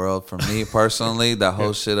in the world for me personally. That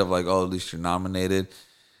whole shit of like, oh, at least you're nominated.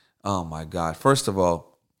 Oh my God. First of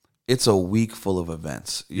all, it's a week full of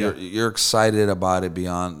events. You're excited about it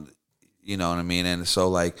beyond, you know what I mean? And so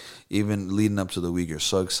like even leading up to the week, you're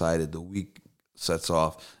so excited. The week sets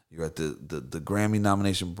off. You're at the Grammy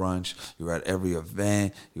nomination brunch. You're at every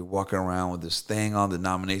event. You're walking around with this thing on the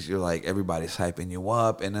nomination. You're like, everybody's hyping you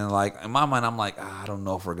up. And then like, in my mind, I'm like, I don't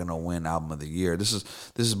know if we're going to win Album of the Year. This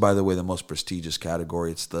is, by the way, the most prestigious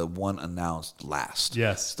category. It's the one announced last.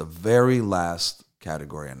 Yes. It's the very last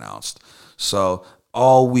category announced. So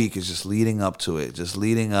all week is just leading up to it. Just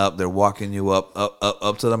leading up. They're walking you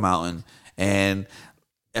up to the mountain. And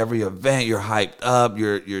every event, you're hyped up,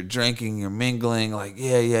 you're drinking, you're mingling, like,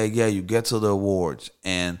 yeah. You get to the awards,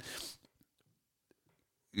 and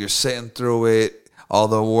you're sitting through it, all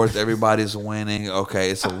the awards, everybody's winning.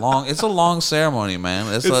 Okay, it's a long ceremony,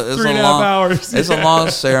 man. It's a 3.5 hours. It's a long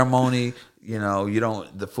ceremony. You know,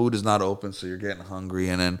 the food is not open, so you're getting hungry,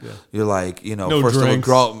 and then you're like, you know, no first drinks.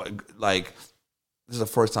 of all, like, this is the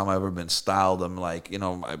first time I've ever been styled. I'm like,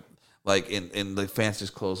 like in the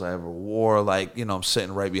fanciest clothes I ever wore. Like, I'm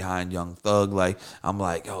sitting right behind Young Thug. Like, I'm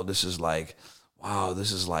like, oh, this is like, wow,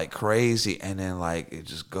 this is like crazy. And then like it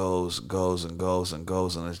just goes and goes and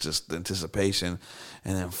goes, and it's just anticipation.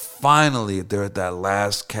 And then finally they're at that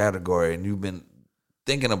last category, and you've been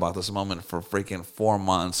thinking about this moment for freaking 4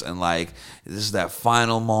 months, and like this is that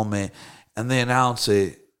final moment, and they announce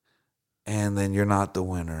it, and then you're not the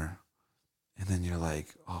winner. And then you're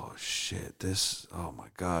like, oh shit, oh my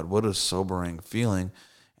God, what a sobering feeling.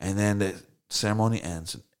 And then the ceremony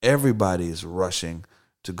ends and everybody is rushing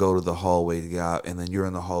to go to the hallway to get out. And then you're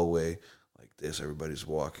in the hallway like this, everybody's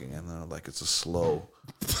walking. And then like it's a slow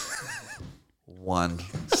one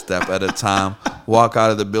step at a time. Walk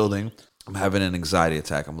out of the building. I'm having an anxiety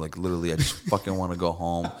attack. I'm like, literally, I just fucking want to go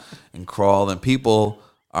home and crawl. And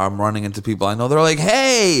I'm running into people I know. They're like,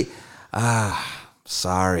 hey,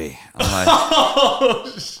 sorry. I'm like,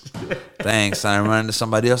 oh, thanks. And I run into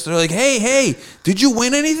somebody else. They're like, hey, did you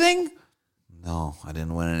win anything? No, I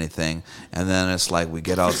didn't win anything. And then it's like we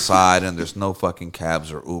get outside and there's no fucking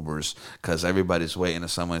cabs or Ubers because everybody's waiting to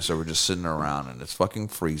someone. So we're just sitting around and it's fucking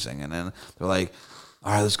freezing. And then they're like,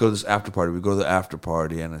 all right, let's go to this after party. We go to the after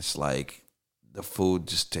party and it's like the food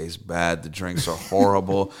just tastes bad. The drinks are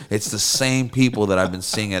horrible. It's the same people that I've been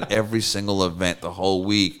seeing at every single event the whole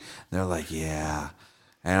week. And they're like, yeah.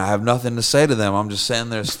 And I have nothing to say to them. I'm just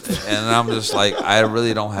sitting there, and I'm just like, I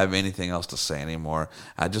really don't have anything else to say anymore.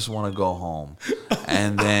 I just want to go home.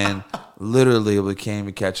 And then literally we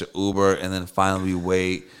catch an Uber, and then finally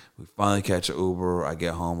we finally catch an Uber. I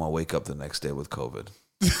get home. I wake up the next day with COVID.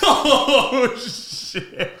 Oh,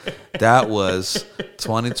 shit. That was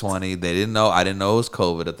 2020. They didn't know. I didn't know it was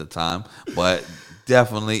COVID at the time, but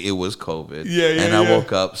definitely it was COVID. And I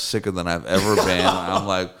woke up sicker than I've ever been. I'm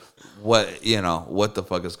like, what the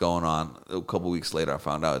fuck is going on? A couple weeks later, I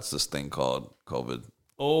found out it's this thing called COVID.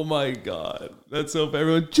 Oh my God. That's so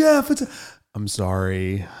everyone. Jeff, I'm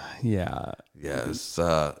sorry. Yeah. Yes.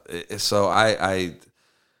 So it's an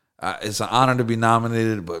honor to be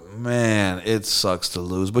nominated, but man, it sucks to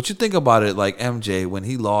lose. But you think about it, like MJ, when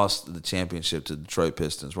he lost the championship to Detroit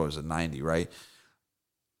Pistons, what was it, 90, right?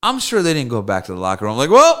 I'm sure they didn't go back to the locker room like,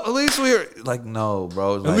 well, at least we were like, no,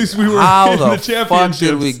 bro. At least we were how in the championships. Fuck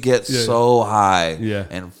did we get so high Yeah.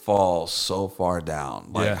 and fall so far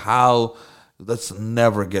down? Like how? Let's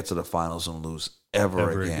never get to the finals and lose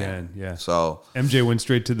ever again. Yeah. So MJ went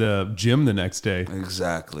straight to the gym the next day.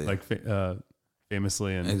 Exactly. Like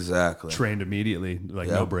famously and exactly trained immediately. Like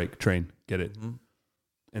no break, train, get it,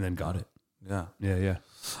 and then got it. Yeah. Yeah.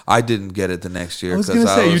 I didn't get it the next year. I was going to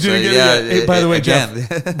say, you didn't get it yet. Hey, by the way, again.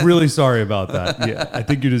 Jeff, really sorry about that. Yeah, I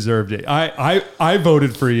think you deserved it. I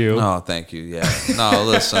voted for you. No, thank you. Yeah. No,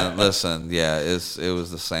 listen. Yeah, it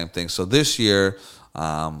was the same thing. So this year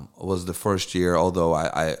was the first year, although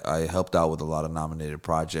I helped out with a lot of nominated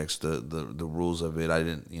projects. The rules of it, I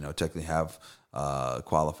didn't, technically have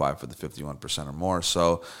qualify for the 51% or more.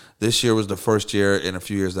 So this year was the first year in a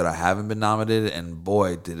few years that I haven't been nominated, and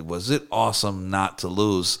boy, was it awesome not to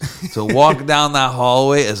lose. To walk down that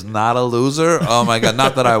hallway as not a loser, oh my God,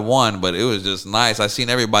 not that I won, but it was just nice. I seen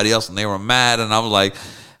everybody else and they were mad, and I was like,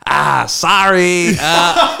 sorry,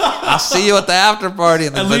 I'll see you at the after party.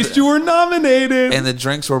 And at least you were nominated. And the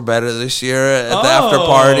drinks were better this year at the after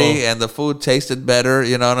party, and the food tasted better.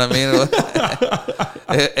 You know what I mean?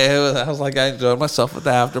 I was like, I enjoyed myself at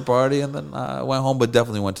the after party, and then I went home, but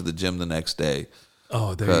definitely went to the gym the next day.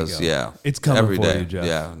 Oh, there you go. Yeah, it's coming every for day. you, Jeff.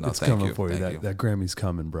 Yeah, no, it's thank coming you. for you. Thank you. That Grammy's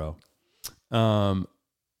coming, bro.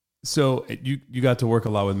 So you got to work a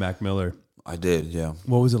lot with Mac Miller. I did, yeah.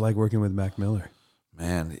 What was it like working with Mac Miller?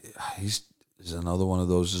 Man, he's another one of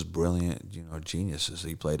those just brilliant, geniuses.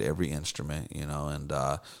 He played every instrument, and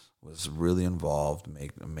was really involved,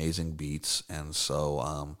 made amazing beats. And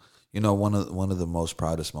so, one of the most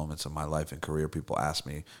proudest moments of my life and career, people ask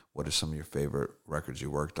me, what are some of your favorite records you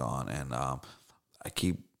worked on? And I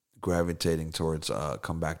keep gravitating towards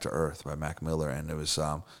Come Back to Earth by Mac Miller. And it was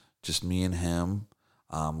just me and him.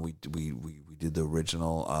 We did the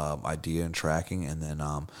original idea and tracking, and then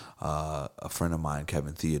a friend of mine,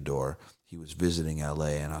 Kevin Theodore, he was visiting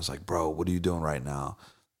LA, and I was like, bro, what are you doing right now?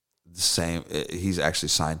 He's actually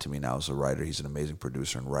signed to me now as a writer. He's an amazing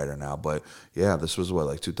producer and writer now. But yeah, this was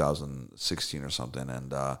like 2016 or something,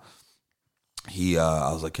 and I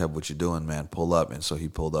was like, Kev, what you doing, man? Pull up. And so he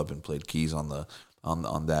pulled up and played keys on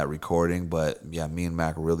that recording. But yeah, me and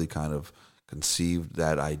Mac really kind of conceived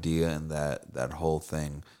that idea and that whole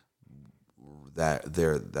thing that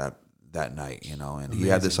night, and amazing. He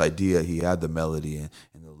had this idea, he had the melody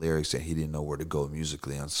and the lyrics, and he didn't know where to go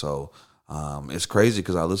musically. And so it's crazy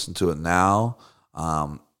because I listen to it now,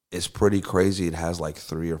 It's pretty crazy. It has like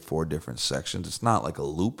 3 or 4 different sections. It's not like a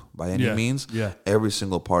loop by any means. Yeah. Every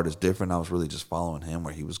single part is different. I was really just following him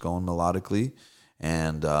where he was going melodically.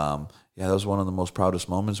 And yeah, that was one of the most proudest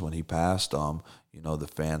moments when he passed. The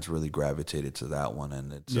fans really gravitated to that one,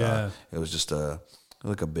 and it was just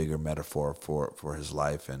like a bigger metaphor for his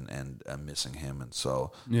life and missing him. And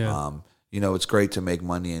so it's great to make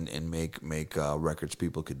money and make records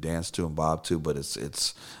people could dance to and bob to, but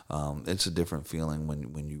it's a different feeling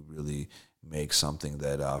when you really make something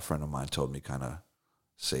that a friend of mine told me kind of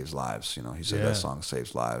saves lives. He said that song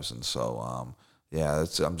saves lives, and so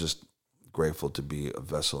I'm just grateful to be a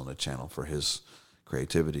vessel and a channel for his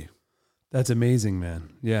creativity. That's amazing,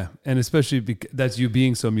 man. Yeah, and especially that's you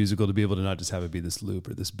being so musical to be able to not just have it be this loop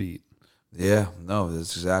or this beat. Yeah, no,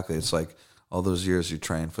 that's exactly. It's like all those years you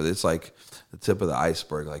train for. It's like the tip of the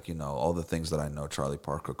iceberg. Like all the things that I know: Charlie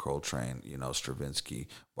Parker, Coltrane, Stravinsky,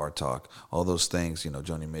 Bartok, all those things.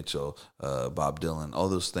 Joni Mitchell, Bob Dylan, all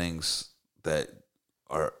those things that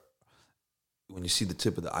are. When you see the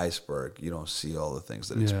tip of the iceberg, you don't see all the things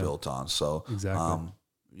that it's built on. So, exactly.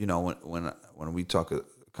 When we talk a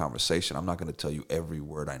conversation, I'm not going to tell you every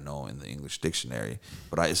word I know in the English dictionary,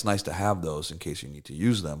 but it's nice to have those in case you need to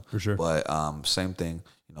use them. For sure. But same thing,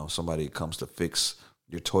 somebody comes to fix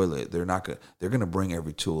your toilet, they're going to bring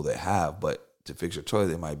every tool they have, but to fix your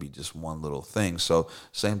toilet, it might be just one little thing. So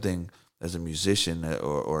same thing as a musician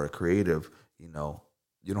or a creative, you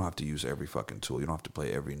don't have to use every fucking tool. You don't have to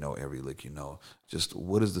play every note, every lick, Just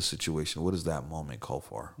what is the situation? What does that moment call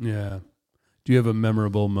for? Yeah. Do you have a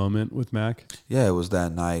memorable moment with Mac? Yeah, it was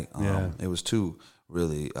that night. It was 2,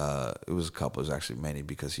 really. It was a couple. It was actually many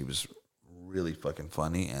because he was really fucking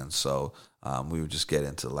funny. And so we would just get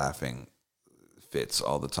into laughing fits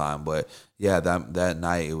all the time. But yeah, that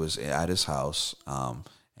night it was at his house.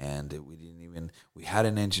 And we had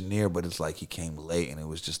an engineer, but it's like he came late, and it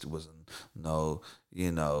wasn't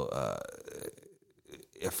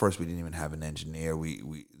at first we didn't even have an engineer.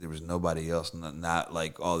 There was nobody else, not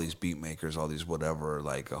like all these beat makers, all these whatever,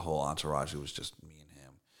 like a whole entourage. It was just me and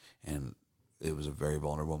him, and it was a very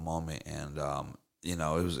vulnerable moment. And it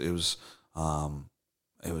was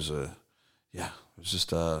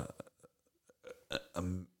just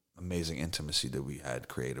amazing intimacy that we had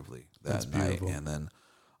creatively that night. And then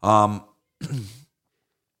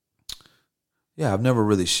yeah, I've never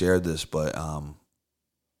really shared this, but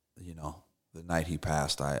the night he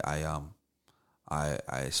passed, I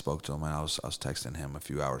spoke to him, and I was texting him a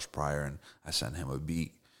few hours prior, and I sent him a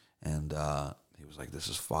beat, and he was like, "This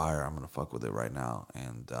is fire. I'm gonna fuck with it right now."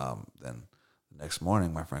 And then the next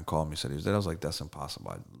morning, my friend called me, said he was dead. I was like, "That's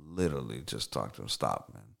impossible." I literally just talked to him.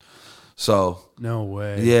 Stop, man. So no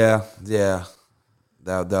way. Yeah.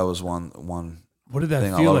 That was one. What did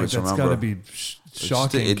that feel like? That's got to be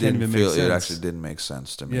shocking. It didn't feel. It actually didn't make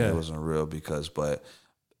sense to me. Yeah. It wasn't real but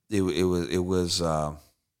it was.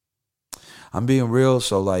 I'm being real.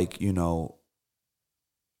 So like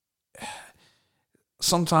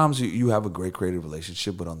sometimes you have a great creative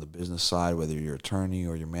relationship, but on the business side, whether you're your attorney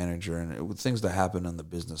or your manager, and with things that happen on the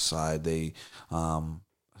business side, they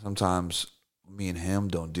sometimes. Me and him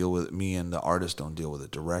don't deal with it. Me and the artist don't deal with it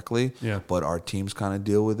directly. Yeah. But our teams kind of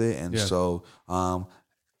deal with it, and so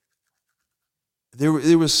there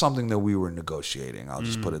was something that we were negotiating. I'll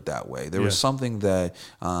just put it that way. There was something that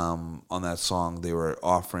on that song they were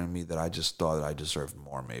offering me that I just thought that I deserved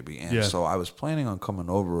more, maybe. And so I was planning on coming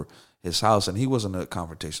over his house, and he wasn't a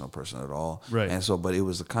confrontational person at all. Right. And so, but it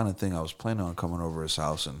was the kind of thing I was planning on coming over his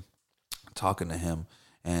house and talking to him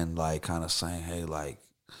and like kind of saying, hey, like.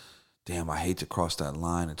 Damn, I hate to cross that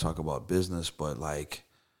line and talk about business, but like,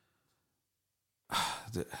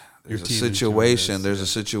 there's a situation. There's a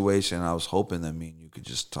situation. I was hoping that me and you could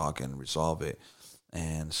just talk and resolve it.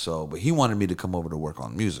 And so, but he wanted me to come over to work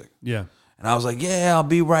on music. Yeah. And I was like, yeah, I'll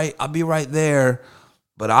be right there.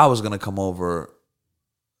 But I was gonna come over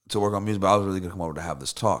to work on music, but I was really gonna come over to have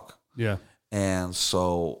this talk. Yeah. And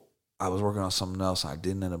so I was working on something else. And I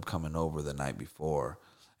didn't end up coming over the night before,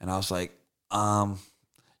 and I was like,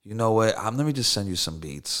 you know what? Let me just send you some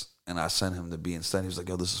beats. And I sent him the beat instead. He was like,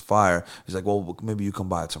 yo, this is fire. He's like, well, maybe you come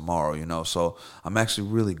by tomorrow, So I'm actually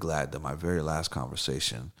really glad that my very last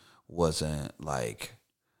conversation wasn't like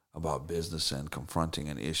about business and confronting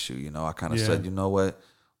an issue. I kind of said, you know what?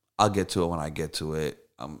 I'll get to it when I get to it.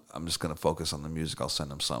 I'm just going to focus on the music. I'll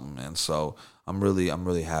send him something. And so I'm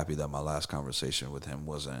really happy that my last conversation with him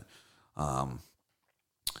wasn't one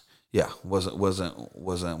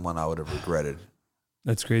I would have regretted.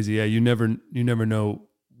 That's crazy. Yeah, you never know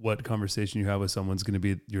what conversation you have with someone's going to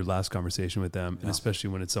be your last conversation with them. And especially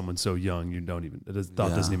when it's someone so young,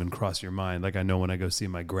 thought doesn't even cross your mind. Like I know when I go see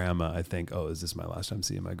my grandma, I think, oh, is this my last time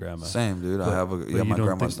seeing my grandma? Same, dude. I have my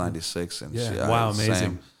grandma's 96 and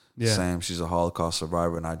amazing. Same. She's a Holocaust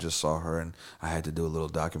survivor, and I just saw her, and I had to do a little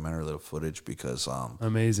documentary, a little footage because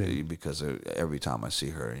amazing. Because every time I see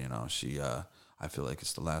her, she I feel like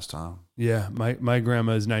it's the last time. Yeah, my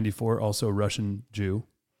grandma is 94, also a Russian Jew.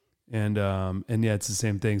 And yeah, it's the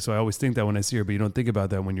same thing. So I always think that when I see her, but you don't think about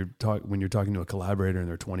that when you're talking to a collaborator in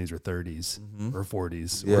their 20s or 30s or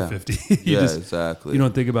 40s or 50s. Exactly. You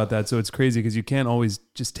don't think about that. So it's crazy because you can't always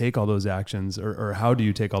just take all those actions, or how do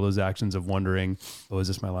you take all those actions of wondering, oh, is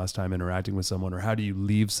this my last time interacting with someone, or how do you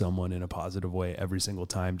leave someone in a positive way every single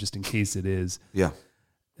time, just in case it is. Yeah,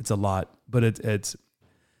 it's a lot, but it's.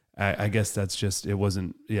 I guess that's just, it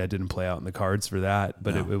wasn't, it didn't play out in the cards for that,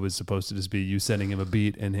 but it was supposed to just be you sending him a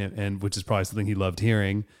beat and which is probably something he loved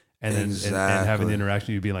hearing. And then and having the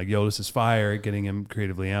interaction, you being like, yo, this is fire, getting him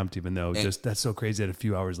creatively amped, even though that's so crazy that a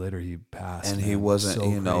few hours later he passed. And he wasn't,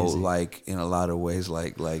 so like in a lot of ways,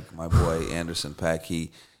 like my boy Anderson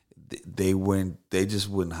Paak, they just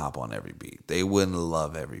wouldn't hop on every beat. They wouldn't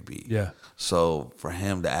love every beat. Yeah. So for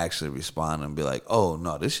him to actually respond and be like, oh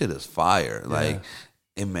no, this shit is fire. Yeah. Like,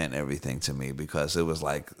 it meant everything to me because it was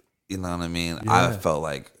like, you know what I mean? Yeah. I felt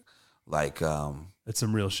like it's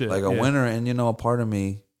some real shit. Like a winner. And a part of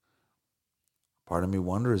me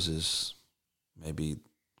wonders is maybe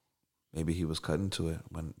he was cut into it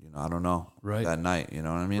when, I don't know. Right. That night, you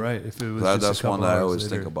know what I mean? Right. If it was that's one that I always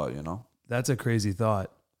think about, That's a crazy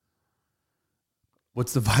thought.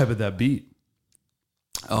 What's the vibe of that beat?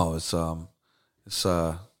 Oh, it's some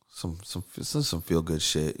feel good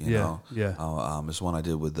shit, you know. Yeah. It's one I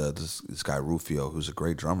did with this guy Rufio, who's a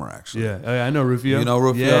great drummer actually. Yeah, I know Rufio. You know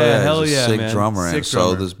Rufio? Yeah, hell yeah, sick man. drummer. Sick and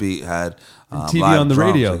drummer. So this beat had TV live on the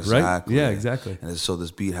drums, radio, exactly. right? Yeah, exactly. And so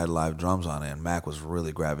this beat had live drums on it, and Mac was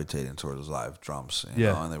really gravitating towards those live drums. You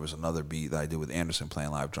know? And there was another beat that I did with Anderson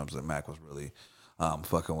playing live drums that Mac was really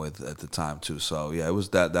fucking with at the time too. So yeah, it was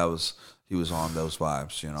that was he was on those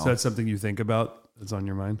vibes. So that's something you think about? That's on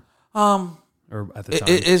your mind? Or at the time?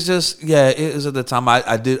 It's just it is at the time.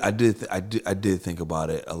 I did think about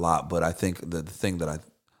it a lot, but I think the thing that I'm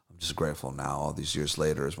just grateful now, all these years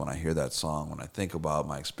later, is when I hear that song. When I think about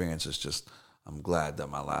my experience, it's just I'm glad that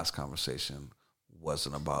my last conversation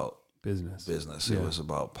wasn't about business. Yeah. It was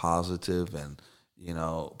about positive and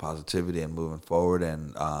positivity and moving forward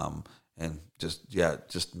and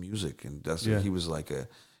just music. And that's he was like a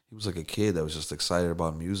kid that was just excited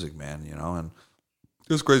about music, man. And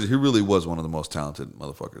it was crazy. He really was one of the most talented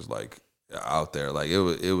motherfuckers like out there. Like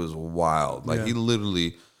it was wild. Like he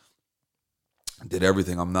literally did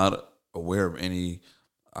everything. I'm not aware of any.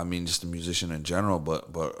 I mean, just a musician in general,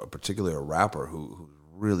 but particularly a rapper who's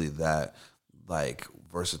really that like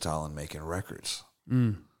versatile in making records.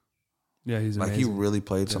 Yeah, he's amazing. Like he really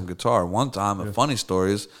played some guitar. One time, a funny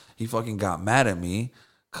story is he fucking got mad at me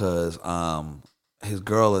because his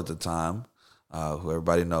girl at the time. Who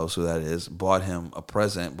everybody knows who that is, bought him a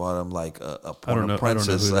present, bought him like a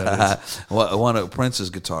Prince's, one of Prince's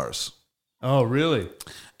guitars. Oh, really?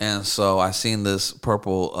 And so I seen this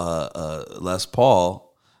purple Les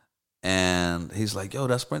Paul, and he's like, "Yo,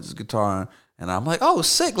 that's Prince's guitar." And I'm like, "Oh,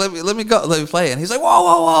 sick! Let me go, let me play it." And he's like,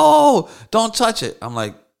 "Whoa! Don't touch it!" I'm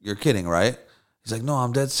like, "You're kidding, right?" He's like, "No,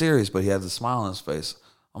 I'm dead serious." But he has a smile on his face.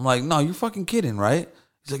 I'm like, "No, you're fucking kidding, right?"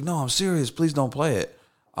 He's like, "No, I'm serious. Please don't play it."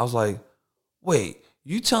 I was like, wait,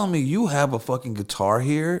 you telling me you have a fucking guitar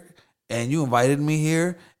here and you invited me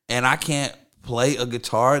here and I can't play a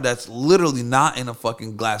guitar that's literally not in a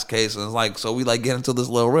fucking glass case? And it's like, so we like get into this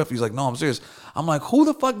little riff. He's like, no, I'm serious. I'm like, who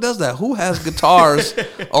the fuck does that? Who has guitars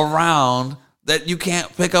around that you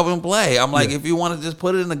can't pick up and play? I'm like, if you want to just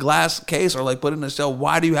put it in a glass case or like put it in a shell,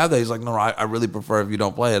 why do you have that? He's like, no, I really prefer if you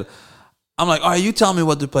don't play it. I'm like, all right, you tell me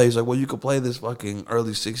what to play. He's like, well, you could play this fucking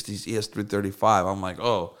early 60s ES335. I'm like,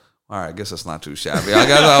 oh. All right, I guess that's not too shabby. I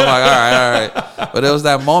guess I'm like, all right. But it was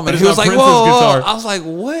that moment. He was like, whoa. I was like,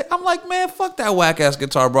 what? I'm like, man, fuck that whack ass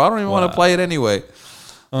guitar, bro. I don't even want to play it anyway.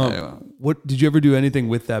 Anyway. What did you ever do anything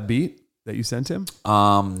with that beat that you sent him?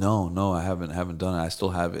 No, I haven't done it. I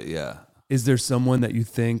still have it. Yeah. Is there someone that you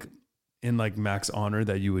think in like Mac's honor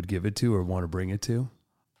that you would give it to or want to bring it to?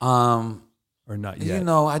 Or not yet?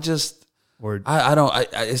 I just. Or I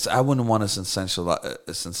wouldn't want to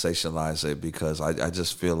sensationalize it because I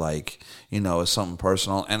just feel like it's something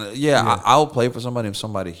personal and I'll play for somebody if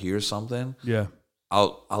somebody hears something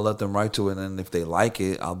I'll let them write to it and if they like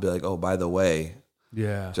it I'll be like, oh, by the way,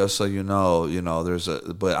 Yeah. Just so you know, there's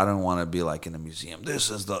but I don't want to be like in a museum. This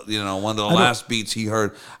is the, one of the last beats he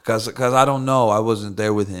heard, because I don't know. I wasn't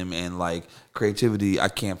there with him, and like creativity, I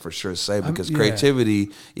can't for sure say, because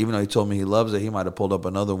creativity, even though he told me he loves it, he might have pulled up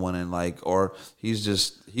another one and like, or he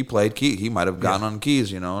played key. He might have gotten on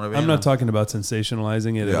keys. You know what I mean? I'm not talking about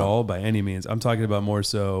sensationalizing it at all by any means. I'm talking about more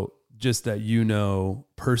so just that,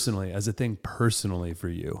 personally, as a thing personally for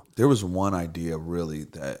you. There was one idea really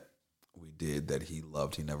that did that he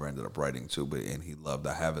loved. He never ended up writing to, and he loved.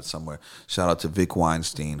 I have it somewhere. Shout out to Vic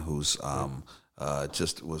Weinstein, who's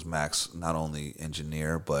just was Mac's not only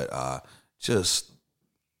engineer, but just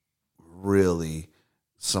really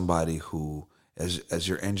somebody who, as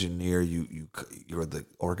your engineer, you're the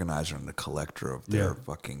organizer and the collector of their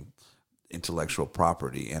fucking intellectual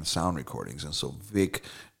property and sound recordings. And so Vic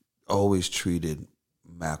always treated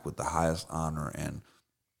Mac with the highest honor and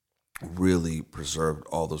really preserved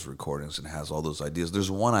all those recordings and has all those ideas. There's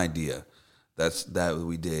one idea that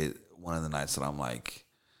we did one of the nights that I'm like,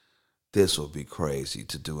 this would be crazy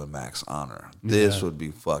to do in Mac's honor. This would be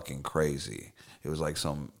fucking crazy. It was like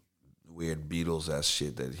some weird Beatles-ass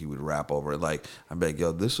shit that he would rap over. Like, I'm like,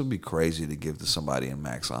 yo, this would be crazy to give to somebody in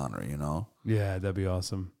Mac's honor, Yeah, that'd be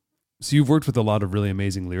awesome. So you've worked with a lot of really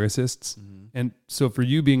amazing lyricists. Mm-hmm. And so for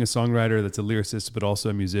you being a songwriter that's a lyricist but also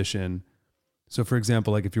a musician, so for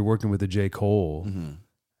example, like if you're working with a J. Cole,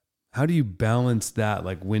 how do you balance that?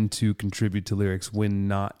 Like when to contribute to lyrics, when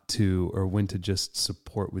not to, or when to just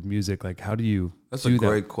support with music? Like how do you That's a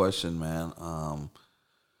great question, man.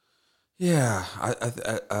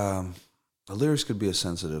 The lyrics could be a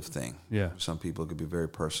sensitive thing. Yeah. Some people, it could be very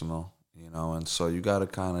personal, and so you got to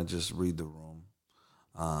kind of just read the room.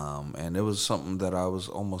 And it was something that I was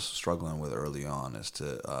almost struggling with early on, is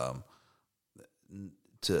to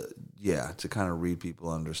kind of read people,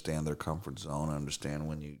 understand their comfort zone, understand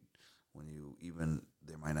when you even,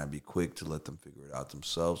 they might not be quick to let them figure it out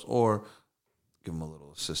themselves, or give them a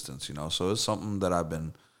little assistance, So it's something that I've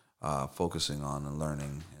been focusing on and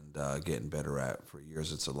learning and getting better at for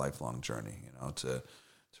years. It's a lifelong journey, to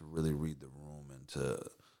really read the room and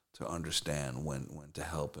to understand when to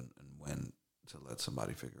help and when to let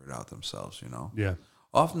somebody figure it out themselves, Yeah.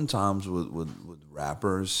 Oftentimes with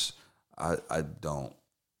rappers, I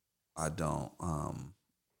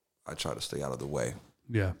try to stay out of the way.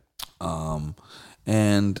 Yeah.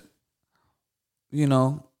 And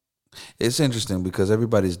it's interesting because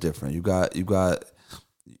everybody's different. You got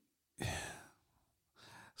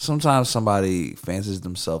sometimes somebody fancies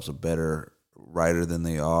themselves a better writer than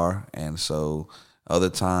they are, and so other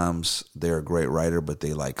times they're a great writer, but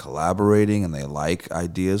they like collaborating and they like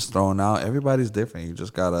ideas thrown out. Everybody's different. You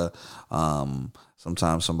just gotta.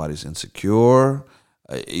 Sometimes somebody's insecure,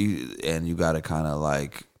 and you gotta kind of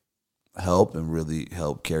like help and really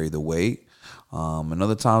help carry the weight. And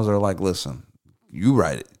other times they're like, "Listen, you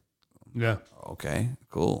write it." Yeah. Okay.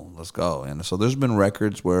 Cool. Let's go. And so there's been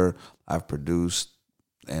records where I've produced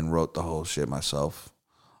and wrote the whole shit myself.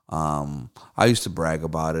 I used to brag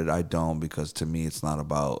about it. I don't, because to me it's not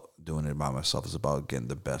about doing it by myself. It's about getting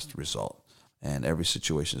the best result. And every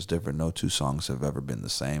situation is different. No two songs have ever been the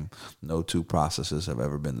same. No two processes have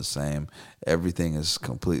ever been the same. Everything is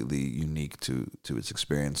completely unique to its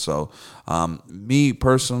experience. So me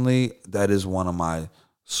personally, that is one of my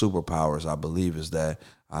superpowers, I believe, is that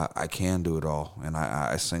I can do it all. And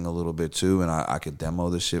I sing a little bit too, and I could demo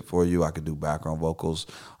this shit for you. I could do background vocals.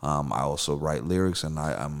 I also write lyrics, and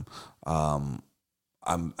I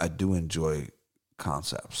do enjoy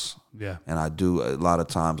concepts. Yeah. And I do, a lot of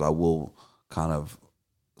times I will kind of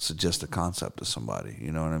suggest a concept to somebody,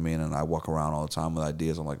 you know what I mean? And I walk around all the time with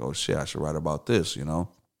ideas. I'm like, oh shit, I should write about this,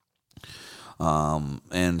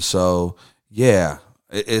 And so, yeah,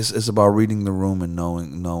 it's about reading the room and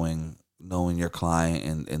knowing your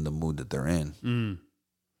client and the mood that they're in.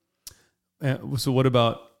 So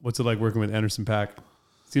what's it like working with Anderson .Paak?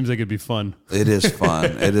 Seems like it'd be fun. It is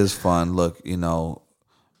fun. It is fun. Look, me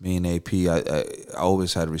and AP, I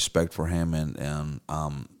always had respect for him, and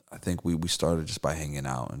I think we started just by hanging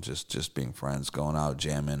out and just being friends, going out,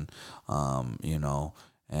 jamming,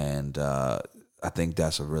 and I think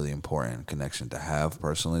that's a really important connection to have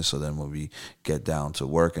personally. So then when we get down to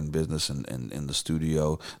work and business and in the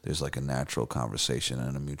studio, there's like a natural conversation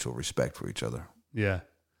and a mutual respect for each other. Yeah.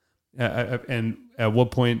 And at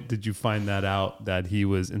what point did you find that out, that he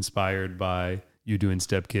was inspired by you doing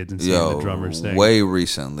Step Kids and seeing the drummer sing? Way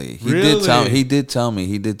recently. He did tell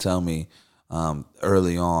me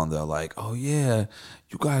early on. They're like, oh yeah,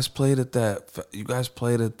 you guys played at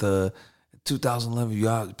the 2011, you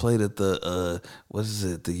out played at the what is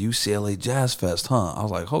it? The UCLA Jazz Fest, huh? I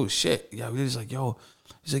was like, oh shit, yeah. He's like, yo,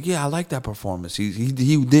 he's like, yeah, I like that performance. He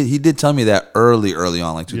did tell me that early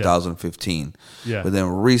on, like 2015. Yeah. But then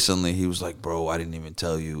recently, he was like, bro, I didn't even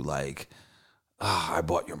tell you, like, I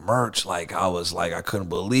bought your merch. Like, I was like, I couldn't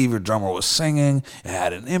believe your drummer was singing. It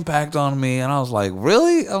had an impact on me. And I was like,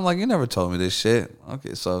 really? I'm like, you never told me this shit.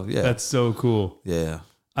 Okay, so yeah. That's so cool. Yeah.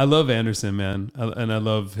 I love Anderson, man. And I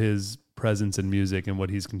love his presence in music and what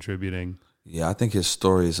he's contributing. Yeah, I think his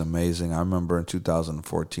story is amazing. I remember in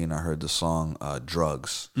 2014, I heard the song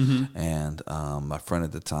Drugs. Mm-hmm. And my friend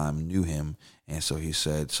at the time knew him. And so he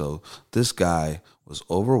said, so this guy was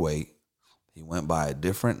overweight. He went by a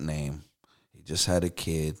different name. He just had a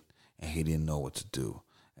kid, and he didn't know what to do.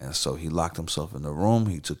 And so he locked himself in the room.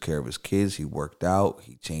 He took care of his kids. He worked out.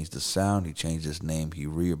 He changed the sound. He changed his name. He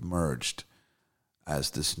reemerged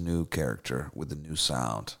as this new character with a new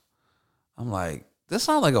sound. I'm like, this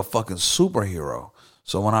sounds like a fucking superhero.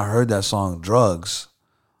 So when I heard that song, Drugs,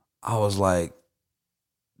 I was like,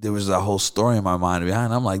 there was that whole story in my mind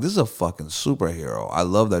behind it. I'm like, this is a fucking superhero. I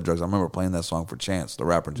love that Drugs. I remember playing that song for Chance, the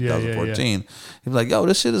rapper, in 2014. Yeah. He was like, yo,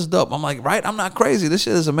 this shit is dope. I'm like, right? I'm not crazy. This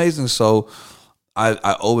shit is amazing. So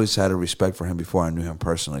I always had a respect for him before I knew him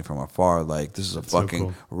personally from afar. Like, this is a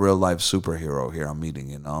fucking real life superhero here I'm meeting,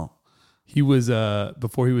 you know? He was,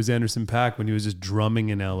 before he was Anderson .Paak, when he was just drumming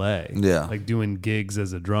in LA. Yeah. Like doing gigs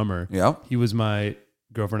as a drummer. Yeah. He was my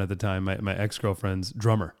girlfriend at the time, my ex-girlfriend's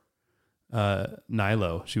drummer.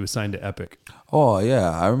 Nilo. She was signed to Epic. Oh yeah,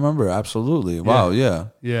 I remember, absolutely. Wow, yeah.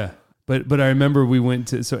 Yeah. But I remember we went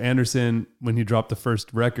to Anderson when he dropped the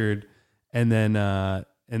first record, and then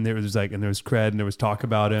and there was cred and there was talk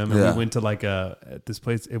about him, and we went to like at this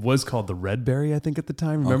place. It was called the Redberry, I think, at the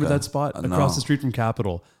time. Remember that spot across the street from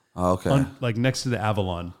Capitol? Oh, okay. Like next to the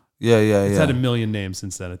Avalon. Yeah. It's had a million names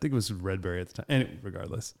since then. I think it was Redberry at the time. Anyway,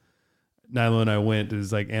 regardless. Nyla and I went. It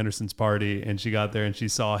was like Anderson's party, and she got there and she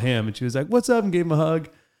saw him, and she was like, "What's up?" and gave him a hug.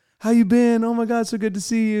 "How you been? Oh my God, so good to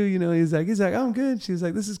see you." You know, he's like, "I'm good." She's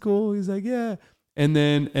like, "This is cool." He's like, "Yeah." And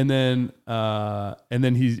then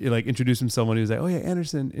he like introduced himself when he was like, "Oh yeah,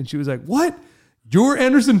 Anderson," and she was like, "What? You're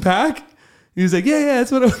Anderson .Paak?" He was like, "Yeah,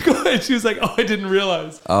 that's what I'm going." She was like, "Oh, I didn't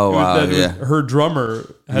realize." Oh wow, her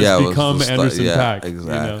drummer has become Anderson .Paak.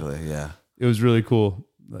 Exactly. You know? Yeah. It was really cool.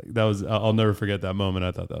 Like that was, I'll never forget that moment.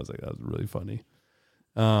 I thought that was really funny.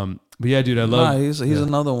 But yeah, dude, I love. He's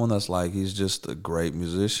another one that's like, he's just a great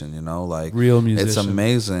musician, you know, like real musician. It's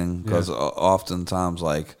amazing because oftentimes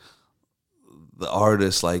like the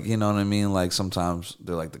artists, like, you know what I mean, like sometimes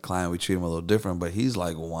they're like the client, we treat him a little different, but he's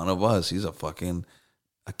like one of us. He's a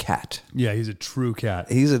cat. Yeah, he's a true cat.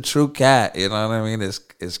 He's a true cat. You know what I mean?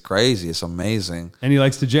 It's crazy. It's amazing. And he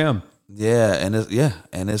likes to jam. Yeah,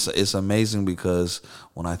 and it's amazing because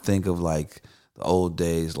when I think of like the old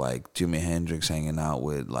days, like Jimi Hendrix hanging out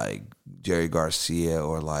with like Jerry Garcia,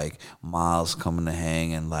 or like Miles coming to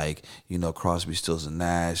hang, and like, you know, Crosby, Stills and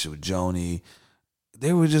Nash with Joni,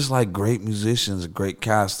 they were just like great musicians, great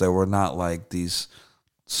cast that were not like these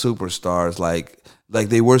superstars, like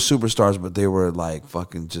they were superstars, but they were like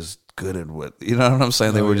fucking just good at what, you know what I'm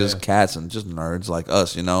saying? They were just cats and just nerds like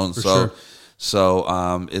us, you know, and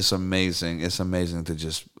So it's amazing. It's amazing to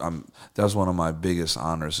just that's one of my biggest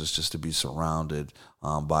honors, is just to be surrounded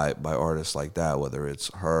by artists like that, whether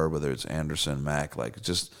it's her, whether it's Anderson .Mac, like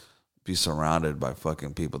just be surrounded by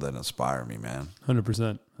fucking people that inspire me, man.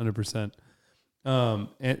 100%.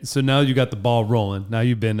 And so now you got the ball rolling. Now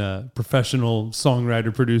you've been a professional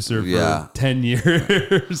songwriter producer for 10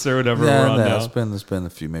 years or whatever we're on now. It's been a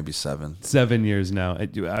few, maybe 7 years now.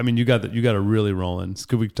 I mean, you got it really rolling.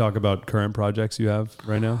 Could we talk about current projects you have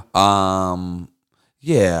right now?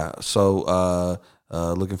 Yeah. So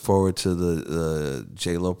looking forward to the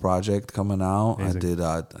J-Lo project coming out. Amazing. I did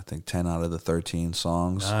I think 10 out of the 13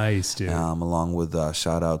 songs. Nice, dude. Along with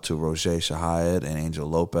shout out to Roger Shahayed and Angel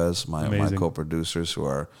Lopez, my co-producers, who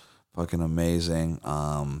are fucking amazing.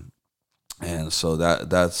 And so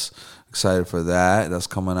that's excited for that. That's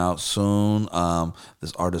coming out soon.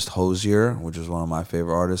 This artist H.E.R, which is one of my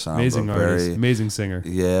favorite artists. Amazing artist, amazing singer.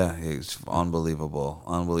 Yeah, he's unbelievable.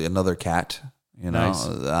 Another cat. You know,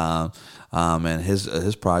 nice. And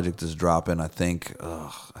his project is dropping. I think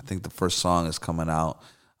the first song is coming out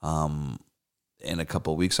in a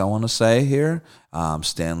couple of weeks, I want to say here.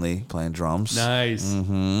 Stanley playing drums. Nice.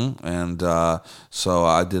 Mm-hmm. And so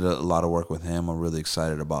I did a lot of work with him. I'm really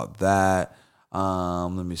excited about that.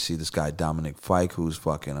 Let me see, this guy Dominic Fike, who's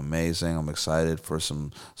fucking amazing. I'm excited for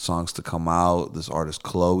some songs to come out. This artist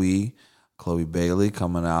Chloe Bailey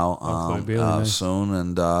coming out nice. soon.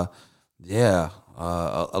 And a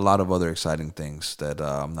lot of other exciting things that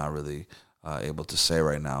I'm not really able to say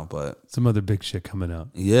right now. But some other big shit coming out.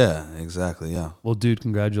 Yeah, exactly. Yeah. Well, dude,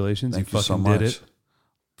 congratulations. Thank you you so fucking did much. it.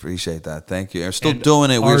 Appreciate that. Thank you. We're still And doing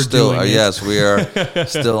it. We're are still, doing it. yes, we are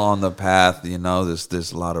still on the path. You know,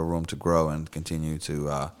 there's a lot of room to grow and continue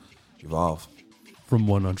to evolve. From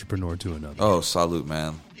one entrepreneur to another. Oh, salute,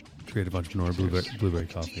 man. Creative entrepreneur, Blueberry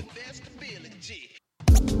Coffee.